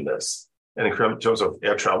consuming this? And in terms of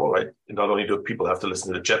air travel, right, not only do people have to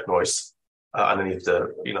listen to the jet noise underneath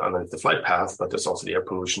the flight path, but there's also the air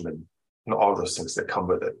pollution and all those things that come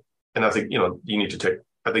with it. And I think, you need to take,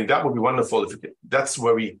 I think that would be wonderful if that's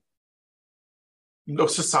where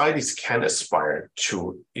societies can aspire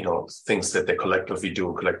to, things that they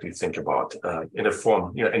collectively think about in a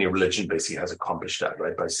form, any religion basically has accomplished that,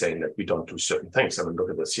 right? By saying that we don't do certain things. I mean, look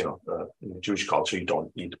at this, in the Jewish culture, you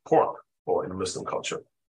don't eat pork, or in the Muslim culture.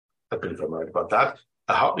 I believe I'm right about that.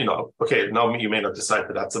 How, okay, now you may not decide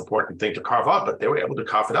that that's an important thing to carve out, but they were able to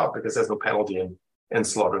carve it out because there's no penalty in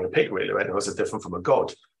slaughtering a pig, really, right? It was different from a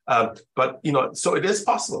goat. But so it is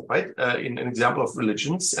possible, right? In an example of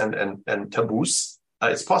religions and taboos,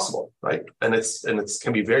 it's possible, right? And it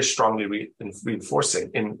can be very strongly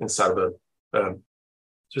reinforcing inside of a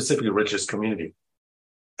specifically religious community.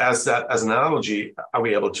 As an analogy, are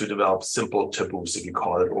we able to develop simple taboos, if you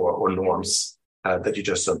call it, or norms that you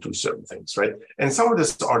just don't do certain things, right? And some of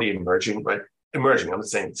this is already emerging, right? Emerging. I'm not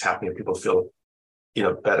saying it's happening. People feel,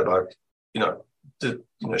 bad about,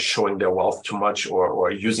 showing their wealth too much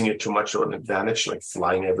or using it too much or an advantage, like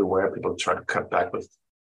flying everywhere. People try to cut back with,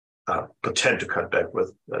 pretend to cut back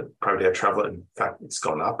with private air travel. In fact, it's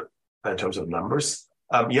gone up in terms of numbers.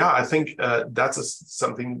 I think that's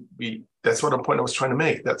that's what the point I was trying to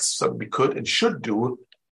make. That's something we could and should do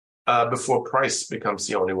before price becomes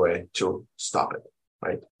the only way to stop it,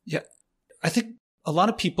 right? Yeah. I think a lot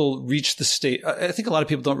of people reach the state. I think a lot of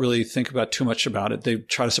people don't really think about too much about it. They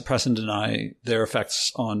try to suppress and deny their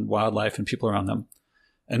effects on wildlife and people around them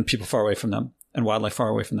and people far away from them and wildlife far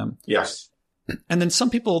away from them. Yes. And then some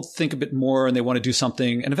people think a bit more and they want to do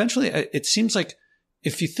something. And eventually it seems like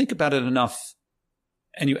if you think about it enough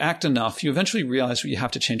and you act enough, you eventually realize you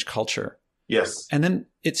have to change culture. Yes. And then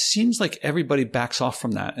it seems like everybody backs off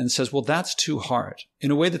from that and says, well, that's too hard,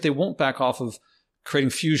 in a way that they won't back off of creating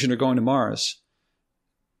fusion or going to Mars,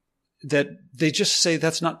 that they just say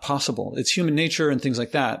that's not possible. It's human nature and things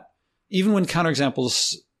like that, even when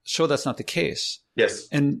counterexamples show that's not the case. Yes.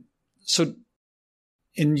 And so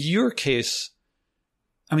in your case,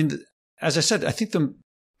 I mean, as I said, I think the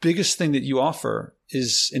biggest thing that you offer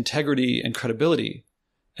is integrity and credibility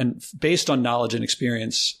and based on knowledge and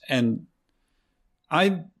experience. And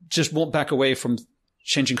I just won't back away from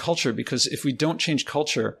changing culture, because if we don't change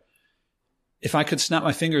culture, if I could snap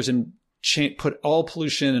my fingers and put all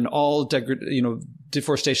pollution and all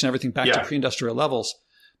deforestation, everything back to pre-industrial levels,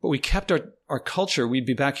 but we kept our culture, we'd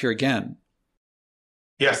be back here again.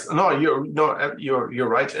 Yes, you're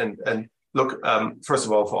right. And look, first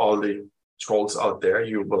of all, for all the trolls out there,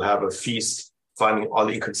 you will have a feast finding all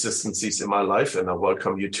the inconsistencies in my life, and I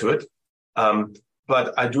welcome you to it.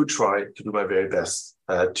 But I do try to do my very best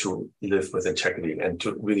to live with integrity and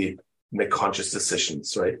to really make conscious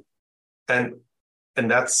decisions, right? And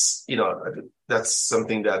that's that's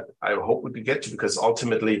something that I hope we could get to, because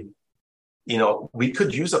ultimately, we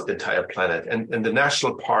could use up the entire planet, and the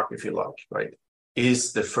national park, if you like, right,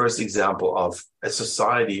 is the first example of a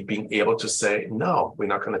society being able to say, no, we're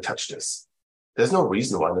not going to touch this. There's no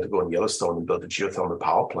reason why I'm going to go in Yellowstone and build a geothermal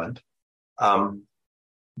power plant.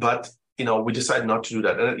 But we decided not to do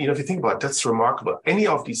that. And, if you think about it, that's remarkable. Any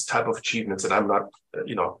of these type of achievements, and I'm not,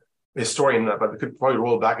 a historian, but we could probably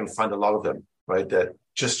roll back and find a lot of them, right, that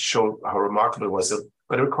just show how remarkable it was.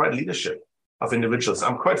 But it required leadership of individuals.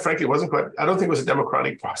 Quite frankly, I don't think it was a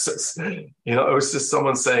democratic process. It was just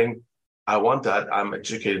someone saying, I want that. I'm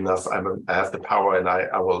educated enough. I have the power, and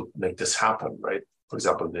I will make this happen, right? For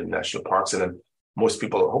example, in the national parks. And then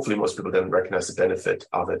hopefully most people then recognize the benefit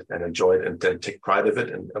of it and enjoy it and then take pride of it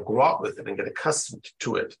and grow up with it and get accustomed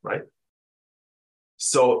to it, right?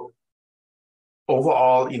 So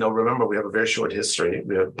overall, remember, we have a very short history.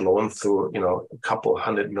 We have blown through, a couple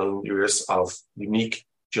 100 million years of unique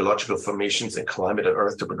geological formations and climate on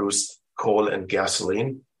Earth to produce coal and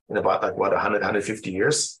gasoline in about 100, 150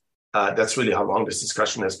 years. That's really how long this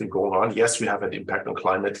discussion has been going on. Yes, we have an impact on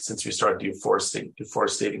climate since we started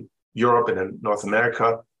deforesting Europe and then North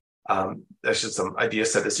America. There's just some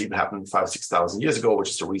ideas that this even happened 5,000 to 6,000 years ago,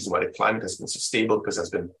 which is the reason why the climate has been so stable, because there's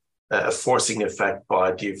been a forcing effect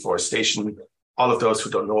by deforestation. All of those who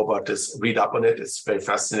don't know about this, read up on it. It's very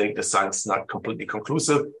fascinating. The science is not completely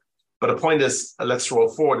conclusive. But the point is, let's roll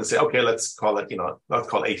forward and say, okay, let's call it, let's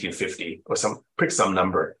call it 1850 or pick some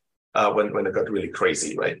number. When it got really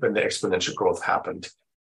crazy, right? When the exponential growth happened,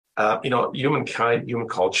 humankind, human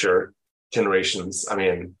culture, generations.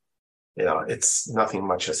 It's nothing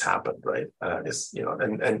much has happened, right?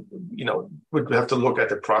 We'd have to look at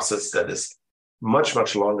the process that is much,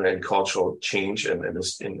 much longer in cultural change and in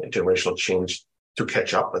generational change to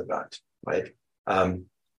catch up with that, right?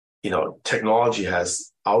 Technology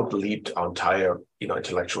has outleaped our entire,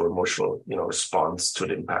 intellectual, emotional, response to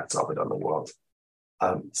the impacts of it on the world.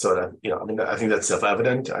 So that, I think that's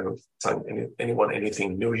self-evident. I don't tell anyone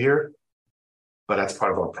anything new here, but that's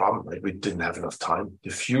part of our problem, right? We didn't have enough time. The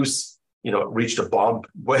fuse, reached a bomb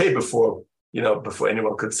way before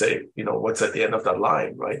anyone could say, what's at the end of that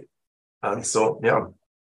line, right? And so,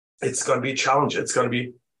 it's going to be a challenge. It's going to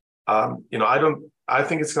be, I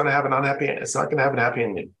think it's going to have it's not going to have an happy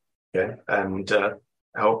ending. Okay. And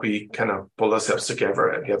I hope we kind of pull ourselves together,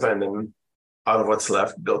 and then out of what's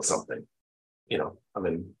left, build something. I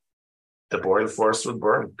mean, the boreal forest will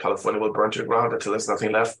burn. California will burn to the ground until there's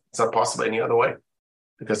nothing left. It's not possible any other way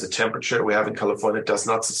because the temperature we have in California does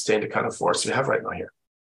not sustain the kind of forest we have right now here.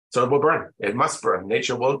 So it will burn. It must burn.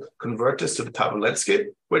 Nature will convert this to the type of landscape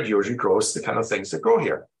where it usually grows the kind of things that grow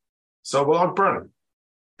here. So it will all burn.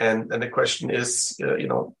 And the question is,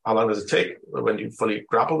 how long does it take when you fully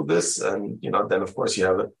grapple with this? And, then of course you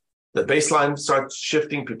have the baseline starts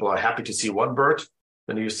shifting. People are happy to see one bird.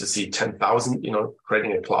 When they used to see 10,000,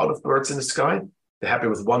 creating a cloud of birds in the sky. They're happy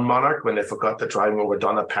with one monarch when they forgot that driving over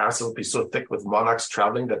Donna Pass would be so thick with monarchs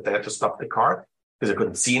traveling that they had to stop the car because they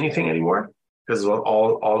couldn't see anything anymore because it was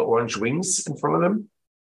all orange wings in front of them.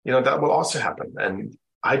 That will also happen. And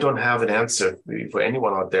I don't have an answer for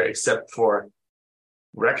anyone out there except for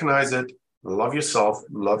recognize it, love yourself,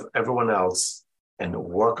 love everyone else, and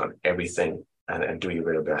work on everything. And do your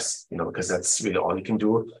very best, because that's really all you can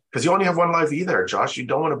do. Because you only have one life either, Josh. You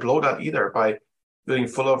don't want to blow that either by being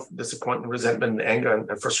full of disappointment, resentment, and anger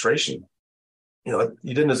and frustration. You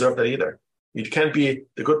didn't deserve that either. You can't be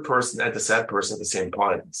the good person and the sad person at the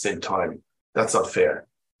same time. That's not fair.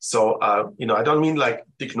 So, I don't mean like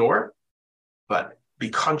ignore, but be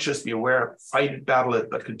conscious, be aware, fight it, battle it,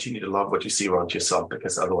 but continue to love what you see around yourself,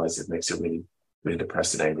 because otherwise it makes you really, really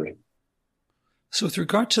depressed and angry. So with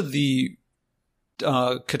regard to the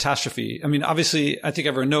catastrophe. I mean, obviously, I think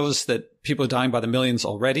everyone knows that people are dying by the millions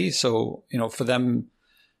already. So, for them,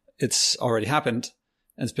 it's already happened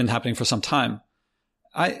and it's been happening for some time.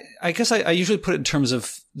 I guess I usually put it in terms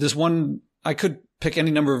of this one. I could pick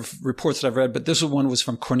any number of reports that I've read, but this one was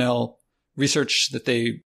from Cornell research that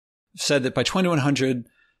they said that by 2100,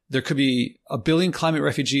 there could be 1 billion climate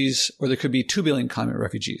refugees or there could be 2 billion climate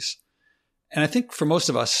refugees. And I think for most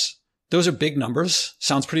of us, those are big numbers.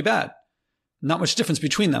 Sounds pretty bad. Not much difference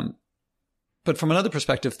between them. But from another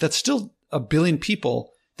perspective, that's still 1 billion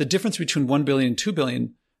people. The difference between 1 billion and 2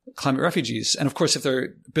 billion climate refugees. And of course, if there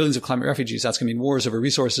are billions of climate refugees, that's going to mean wars over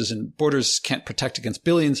resources and borders can't protect against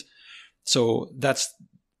billions. So that's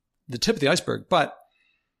the tip of the iceberg. But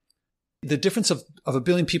the difference of 1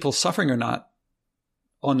 billion people suffering or not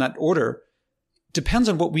on that order depends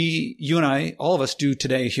on what you and I, all of us do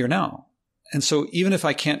today, here now. And so even if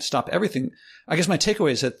I can't stop everything, I guess my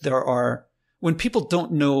takeaway is that when people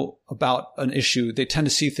don't know about an issue, they tend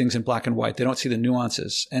to see things in black and white. They don't see the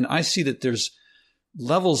nuances. And I see that there's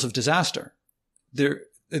levels of disaster. There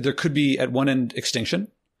could be at one end extinction.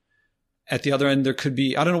 At the other end, there could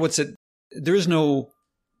be, I don't know what's it. There is no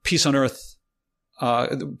peace on earth.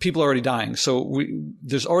 People are already dying. So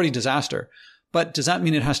there's already disaster. But does that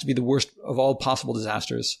mean it has to be the worst of all possible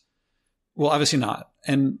disasters? Well, obviously not.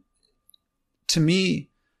 And to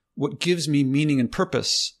me, what gives me meaning and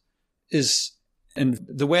purpose is, and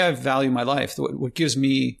the way I value my life, what gives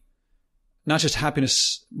me not just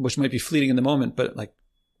happiness, which might be fleeting in the moment, but like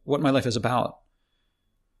what my life is about.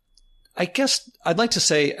 I guess I'd like to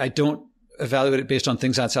say I don't evaluate it based on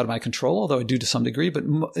things outside of my control, although I do to some degree, but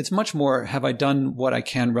it's much more, have I done what I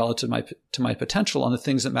can relative to my potential on the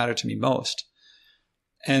things that matter to me most?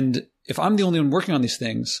 And if I'm the only one working on these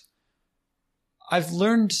things, I've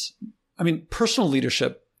learned, personal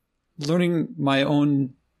leadership, learning my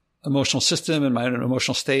own emotional system and my own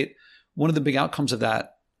emotional state. One of the big outcomes of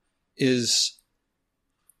that is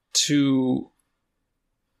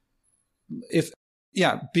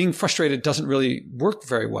being frustrated doesn't really work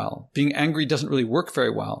very well. Being angry doesn't really work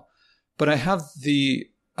very well. But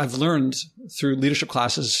I've learned through leadership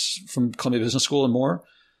classes from Columbia Business School and more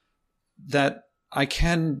that I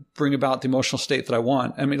can bring about the emotional state that I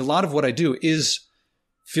want. A lot of what I do is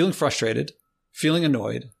feeling frustrated, feeling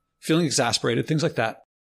annoyed, feeling exasperated, things like that.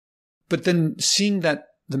 But then seeing that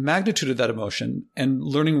the magnitude of that emotion and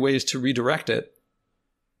learning ways to redirect it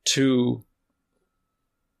to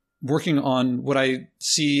working on what I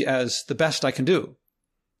see as the best I can do.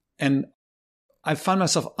 And I find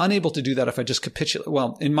myself unable to do that if I just capitulate.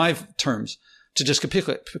 Well, in my terms, to just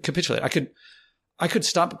capitulate. I could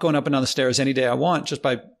stop going up and down the stairs any day I want just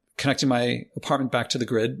by connecting my apartment back to the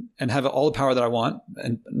grid and have all the power that I want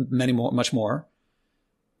and much more.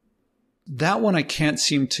 That one I can't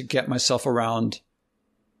seem to get myself around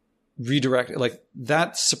redirect, like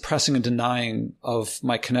that suppressing and denying of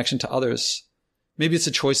my connection to others. Maybe it's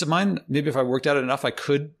a choice of mine. Maybe if I worked at it enough, I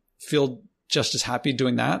could feel just as happy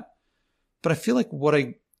doing that. But I feel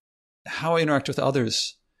like how I interact with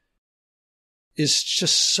others is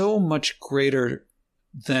just so much greater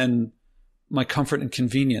than my comfort and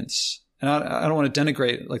convenience. And I don't want to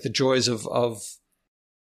denigrate like the joys of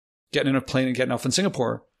getting in a plane and getting off in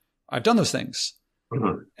Singapore. I've done those things.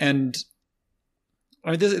 Mm-hmm. And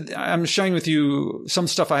I mean, I'm sharing with you some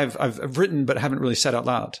stuff I've written but haven't really said out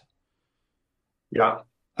loud. Yeah.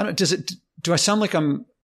 Do I sound like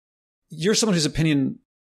you're someone whose opinion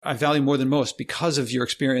I value more than most because of your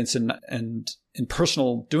experience and in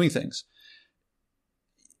personal doing things.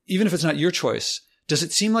 Even if it's not your choice, does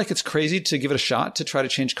it seem like it's crazy to give it a shot to try to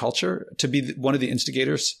change culture, to be one of the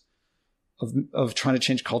instigators of trying to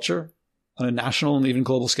change culture on a national and even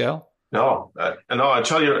global scale? No, I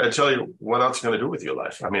tell you what else you're going to do with your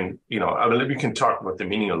life. I mean, we can talk about the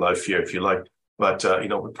meaning of life here if you like, but, we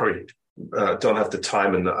probably don't have the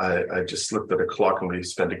time. And I just looked at the clock and we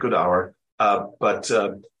spent a good hour. Let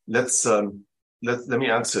me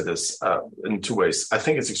answer this in two ways. I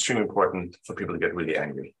think it's extremely important for people to get really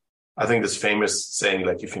angry. I think this famous saying,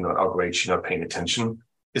 like, if you're not outraged, you're not paying attention,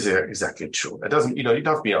 is exactly true. It doesn't, you don't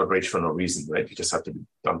have to be outraged for no reason, right? You just have to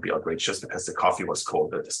don't be outraged just because the coffee was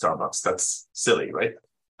cold at the Starbucks. That's silly, right?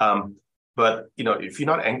 But if you're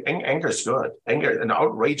not, anger is good. Anger and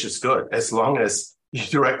outrage is good as long as you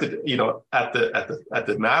direct it, at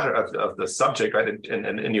the matter of the subject, right?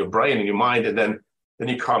 And in your brain and your mind, and then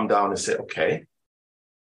you calm down and say, okay,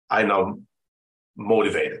 I'm now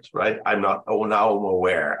motivated, right? Now I'm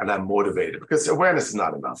aware and I'm motivated, because awareness is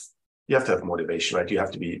not enough. You have to have motivation, right? You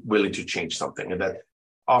have to be willing to change something. And that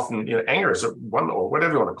often, anger is one, or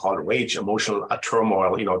whatever you want to call it, rage, emotional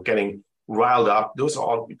turmoil, getting riled up. Those are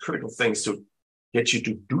all critical things to get you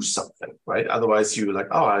to do something, right? Otherwise you're like,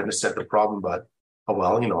 oh, I understand the problem, but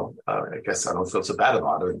I guess I don't feel so bad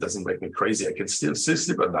about it. It doesn't make me crazy. I can still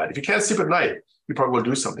sleep at night. If you can't sleep at night, you probably will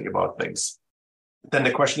do something about things. Then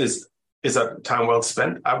the question is that time well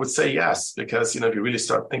spent? I would say yes, because, if you really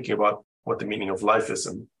start thinking about what the meaning of life is,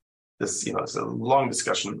 and this, it's a long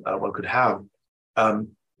discussion one could have.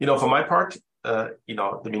 For my part, the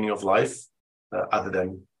meaning of life, other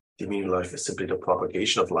than the meaning of life is simply the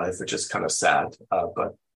propagation of life, which is kind of sad,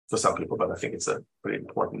 but for some people, but I think it's a pretty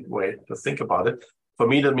important way to think about it. For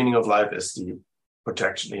me, the meaning of life is the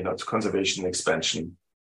protection, it's conservation and expansion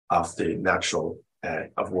of the natural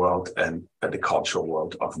of world and the cultural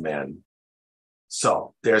world of man.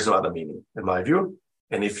 So there's no other meaning in my view.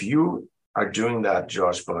 And if you are doing that,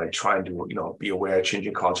 Josh, by trying to, be aware,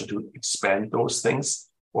 changing culture to expand those things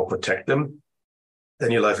or protect them,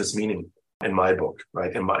 then your life is meaning in my book,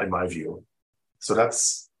 right? In my view. So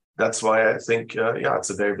that's why I think, it's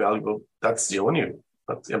a very valuable, that's the only,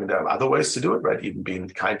 but there are other ways to do it, right? Even being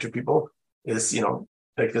kind to people is,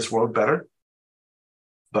 make this world better.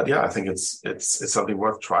 But I think it's something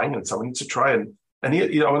worth trying and something to try. And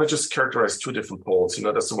I want to just characterize two different poles.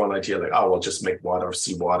 That's the one idea, like, we'll just make water or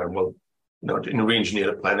seawater, and we'll, re-engineer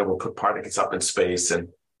the planet, we'll put particles up in space and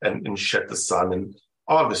shed the sun and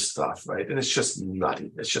all this stuff, right? And it's just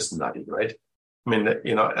nutty. It's just nutty, right?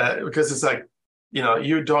 Because it's like,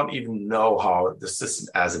 you don't even know how the system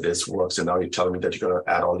as it is works. And now you're telling me that you're going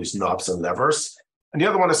to add all these knobs and levers. And the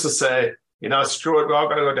other one is to say, screw it, we're all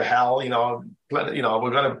going to go to hell,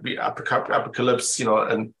 we're going to be apocalypse,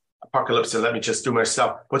 and apocalypse, and let me just do my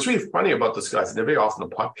stuff. What's really funny about those guys, and they're very often on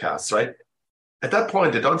podcasts, right? At that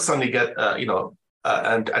point, they don't suddenly get,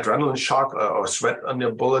 an adrenaline shock or sweat on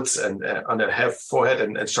their bullets and on their forehead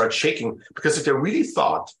and start shaking. Because if they really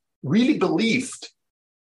believed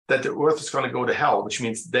that the earth is going to go to hell, which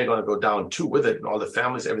means they're going to go down too with it, and all the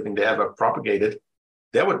families, everything they ever propagated,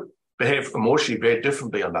 they would behave emotionally very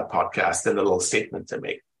differently on that podcast than the little statements they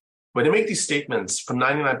make. When they make these statements, for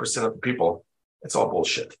 99% of the people, it's all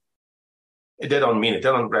bullshit. They don't mean it. They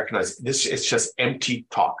don't recognize this. It's just empty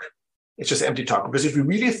talk. It's just empty talk. Because if you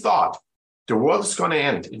really thought the world is going to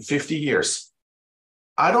end in 50 years,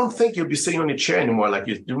 I don't think you'd be sitting on your chair anymore like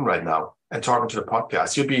you're doing right now and talking to the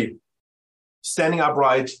podcast. You'd be standing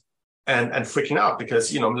upright and freaking out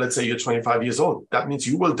because, let's say you're 25 years old. That means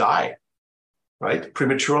you will die, right?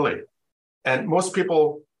 Prematurely. And most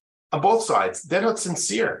people on both sides, they're not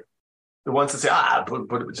sincere. The ones that say,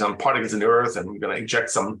 put some particles in the earth and we're going to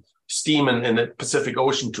inject some steam in the Pacific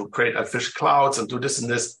Ocean to create artificial clouds and do this and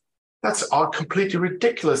this. That's all completely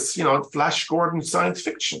ridiculous, Flash Gordon science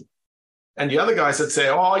fiction. And the other guys that say,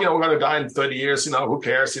 we're going to die in 30 years, who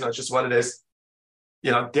cares, it's just what it is.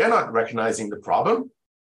 They're not recognizing the problem.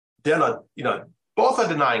 They're not, both are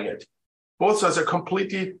denying it. Both sides are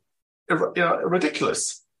completely,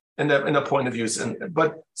 ridiculous in their point of views. And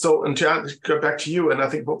to go back to you, and I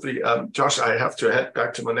think hopefully, Josh, I have to head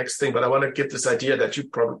back to my next thing, but I want to get this idea that you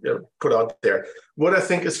probably put out there. What I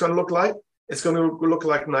think it's going to look like, it's going to look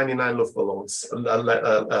like 99 Luftballons,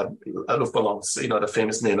 the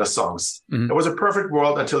famous Nena songs. Mm-hmm. It was a perfect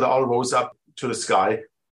world until they all rose up to the sky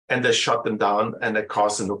and they shut them down and they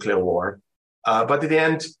caused a nuclear war. But in the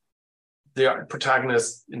end, the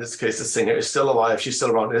protagonist, in this case, the singer, is still alive. She's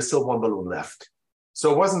still around. There's still one balloon left.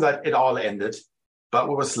 So it wasn't that it all ended, but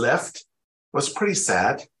what was left was pretty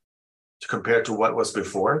sad compared to what was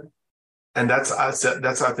before. And that's I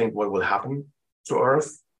think what will happen to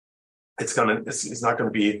Earth. It's not going to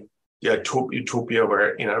be the utopia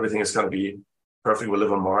where everything is going to be perfect. We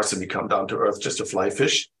live on Mars and we come down to Earth just to fly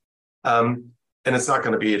fish. And it's not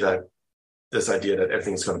going to be this idea that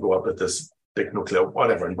everything's going to go up with this big nuclear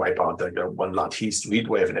whatever and wipe out one lattice heat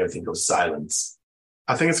wave and everything goes silence.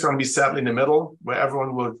 I think it's going to be sadly in the middle where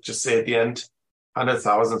everyone will just say at the end,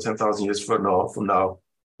 100,000, 10,000 years from now,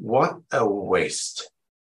 what a waste.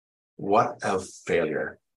 What a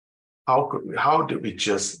failure. How did we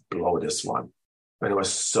just blow this one when it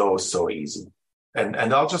was so easy? And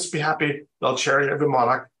they'll just be happy. They'll cherish every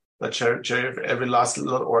monarch. They'll cherish every last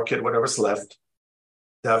little orchid, whatever's left.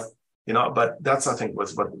 But that's, I think,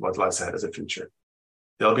 what lies ahead as a future.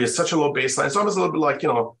 There'll be such a low baseline. It's almost a little bit like,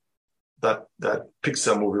 that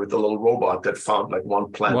Pixar movie with the little robot that found like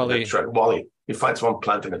one plant in the trash. Wall-E. He finds one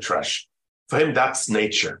plant in the trash. For him, that's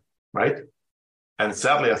nature, right? And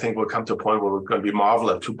sadly, I think we'll come to a point where we're going to be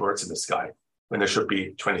marvel at two birds in the sky when there should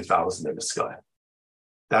be 20,000 in the sky.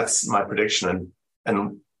 That's my prediction,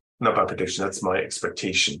 and not my prediction, that's my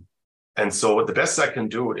expectation. And so the best I can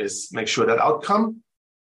do is make sure that outcome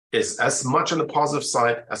is as much on the positive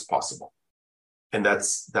side as possible. And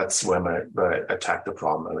that's where I attack the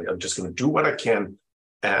problem. I'm just going to do what I can.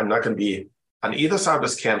 And I'm not going to be on either side of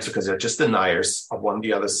this camp because they're just deniers of one of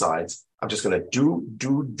the other sides. I'm just going to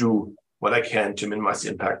do what I can to minimize the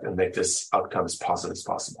impact and make this outcome as positive as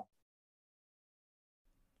possible.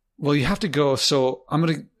 Well, you have to go. So I'm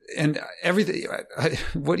going to, and everything,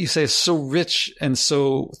 what you say is so rich and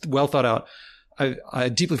so well thought out. I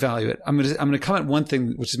deeply value it. I'm going to comment one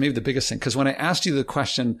thing, which is maybe the biggest thing. Because when I asked you the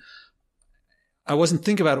question, I wasn't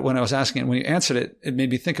thinking about it when I was asking it. When you answered it, it made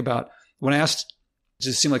me think about when I asked, it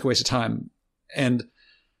just seemed like a waste of time. And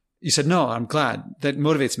you said, no, I'm glad. That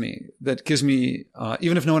motivates me. That gives me,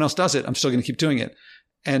 even if no one else does it, I'm still going to keep doing it.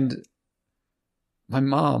 And my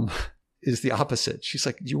mom is the opposite. She's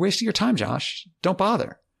like, you're wasting your time, Josh. Don't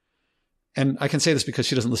bother. And I can say this because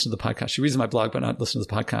she doesn't listen to the podcast. She reads my blog, but not listen to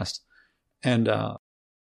the podcast. And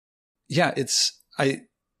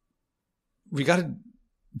we got to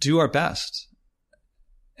do our best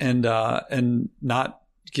and not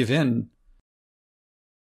give in.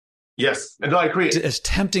 Yes, and I agree. As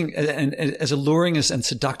tempting and as alluring and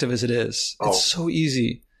seductive as it is, it's so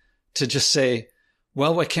easy to just say,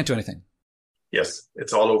 well, I can't do anything. Yes,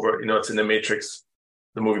 it's all over. It's in the Matrix,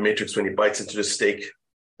 the movie Matrix, when he bites into the steak,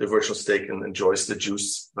 the virtual steak, and enjoys the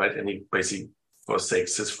juice, right? And he basically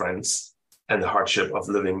forsakes his friends and the hardship of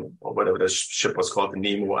living, or whatever the ship was called, the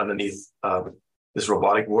Nemo, underneath this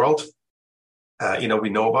robotic world. We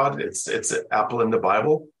know about it. It's an apple in the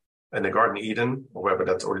Bible. And the Garden of Eden, or wherever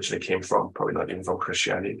that originally came from, probably not even from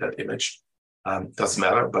Christianity, that image, doesn't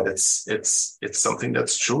matter, but it's something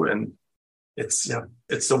that's true. And it's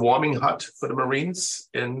the warming hut for the Marines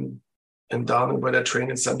in down where they're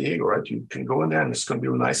trained in San Diego, right? You can go in there and it's going to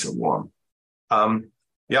be nice and warm.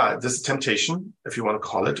 This is temptation, if you want to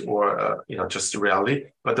call it, or, just the reality.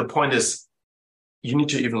 But the point is, you need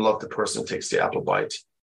to even love the person who takes the apple bite,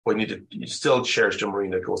 or you still cherish the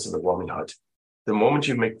Marine that goes in the warming hut. The moment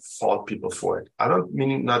you make fault people for it, I don't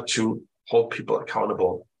mean not to hold people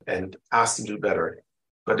accountable and ask them to do better,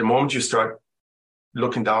 but the moment you start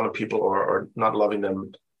looking down on people or not loving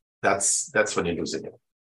them, that's when you're losing it.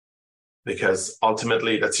 Because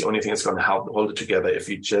ultimately, that's the only thing that's going to help hold it together if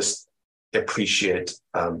you just appreciate,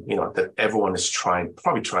 that everyone is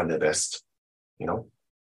probably trying their best, and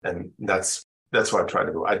that's what I try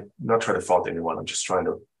to do. I'm not trying to fault anyone. I'm just trying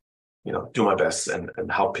to, do my best and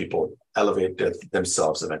help people elevate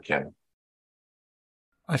themselves if I can.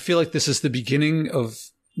 I feel like this is the beginning of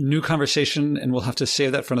new conversation, and we'll have to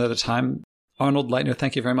save that for another time. Arnold Leitner,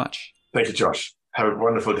 thank you very much. Thank you, Josh. Have a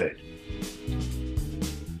wonderful day.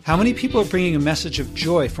 How many people are bringing a message of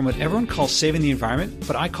joy from what everyone calls saving the environment,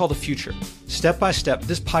 but I call the future? Step by step,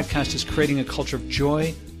 this podcast is creating a culture of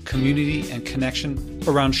joy, community, and connection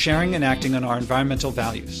around sharing and acting on our environmental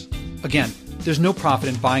values. Again, there's no profit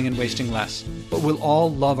in buying and wasting less, but we'll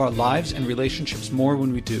all love our lives and relationships more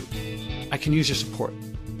when we do. I can use your support.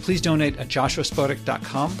 Please donate at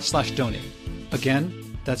joshuaspodek.com/donate.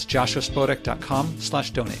 Again, that's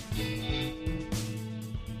joshuaspodek.com/donate.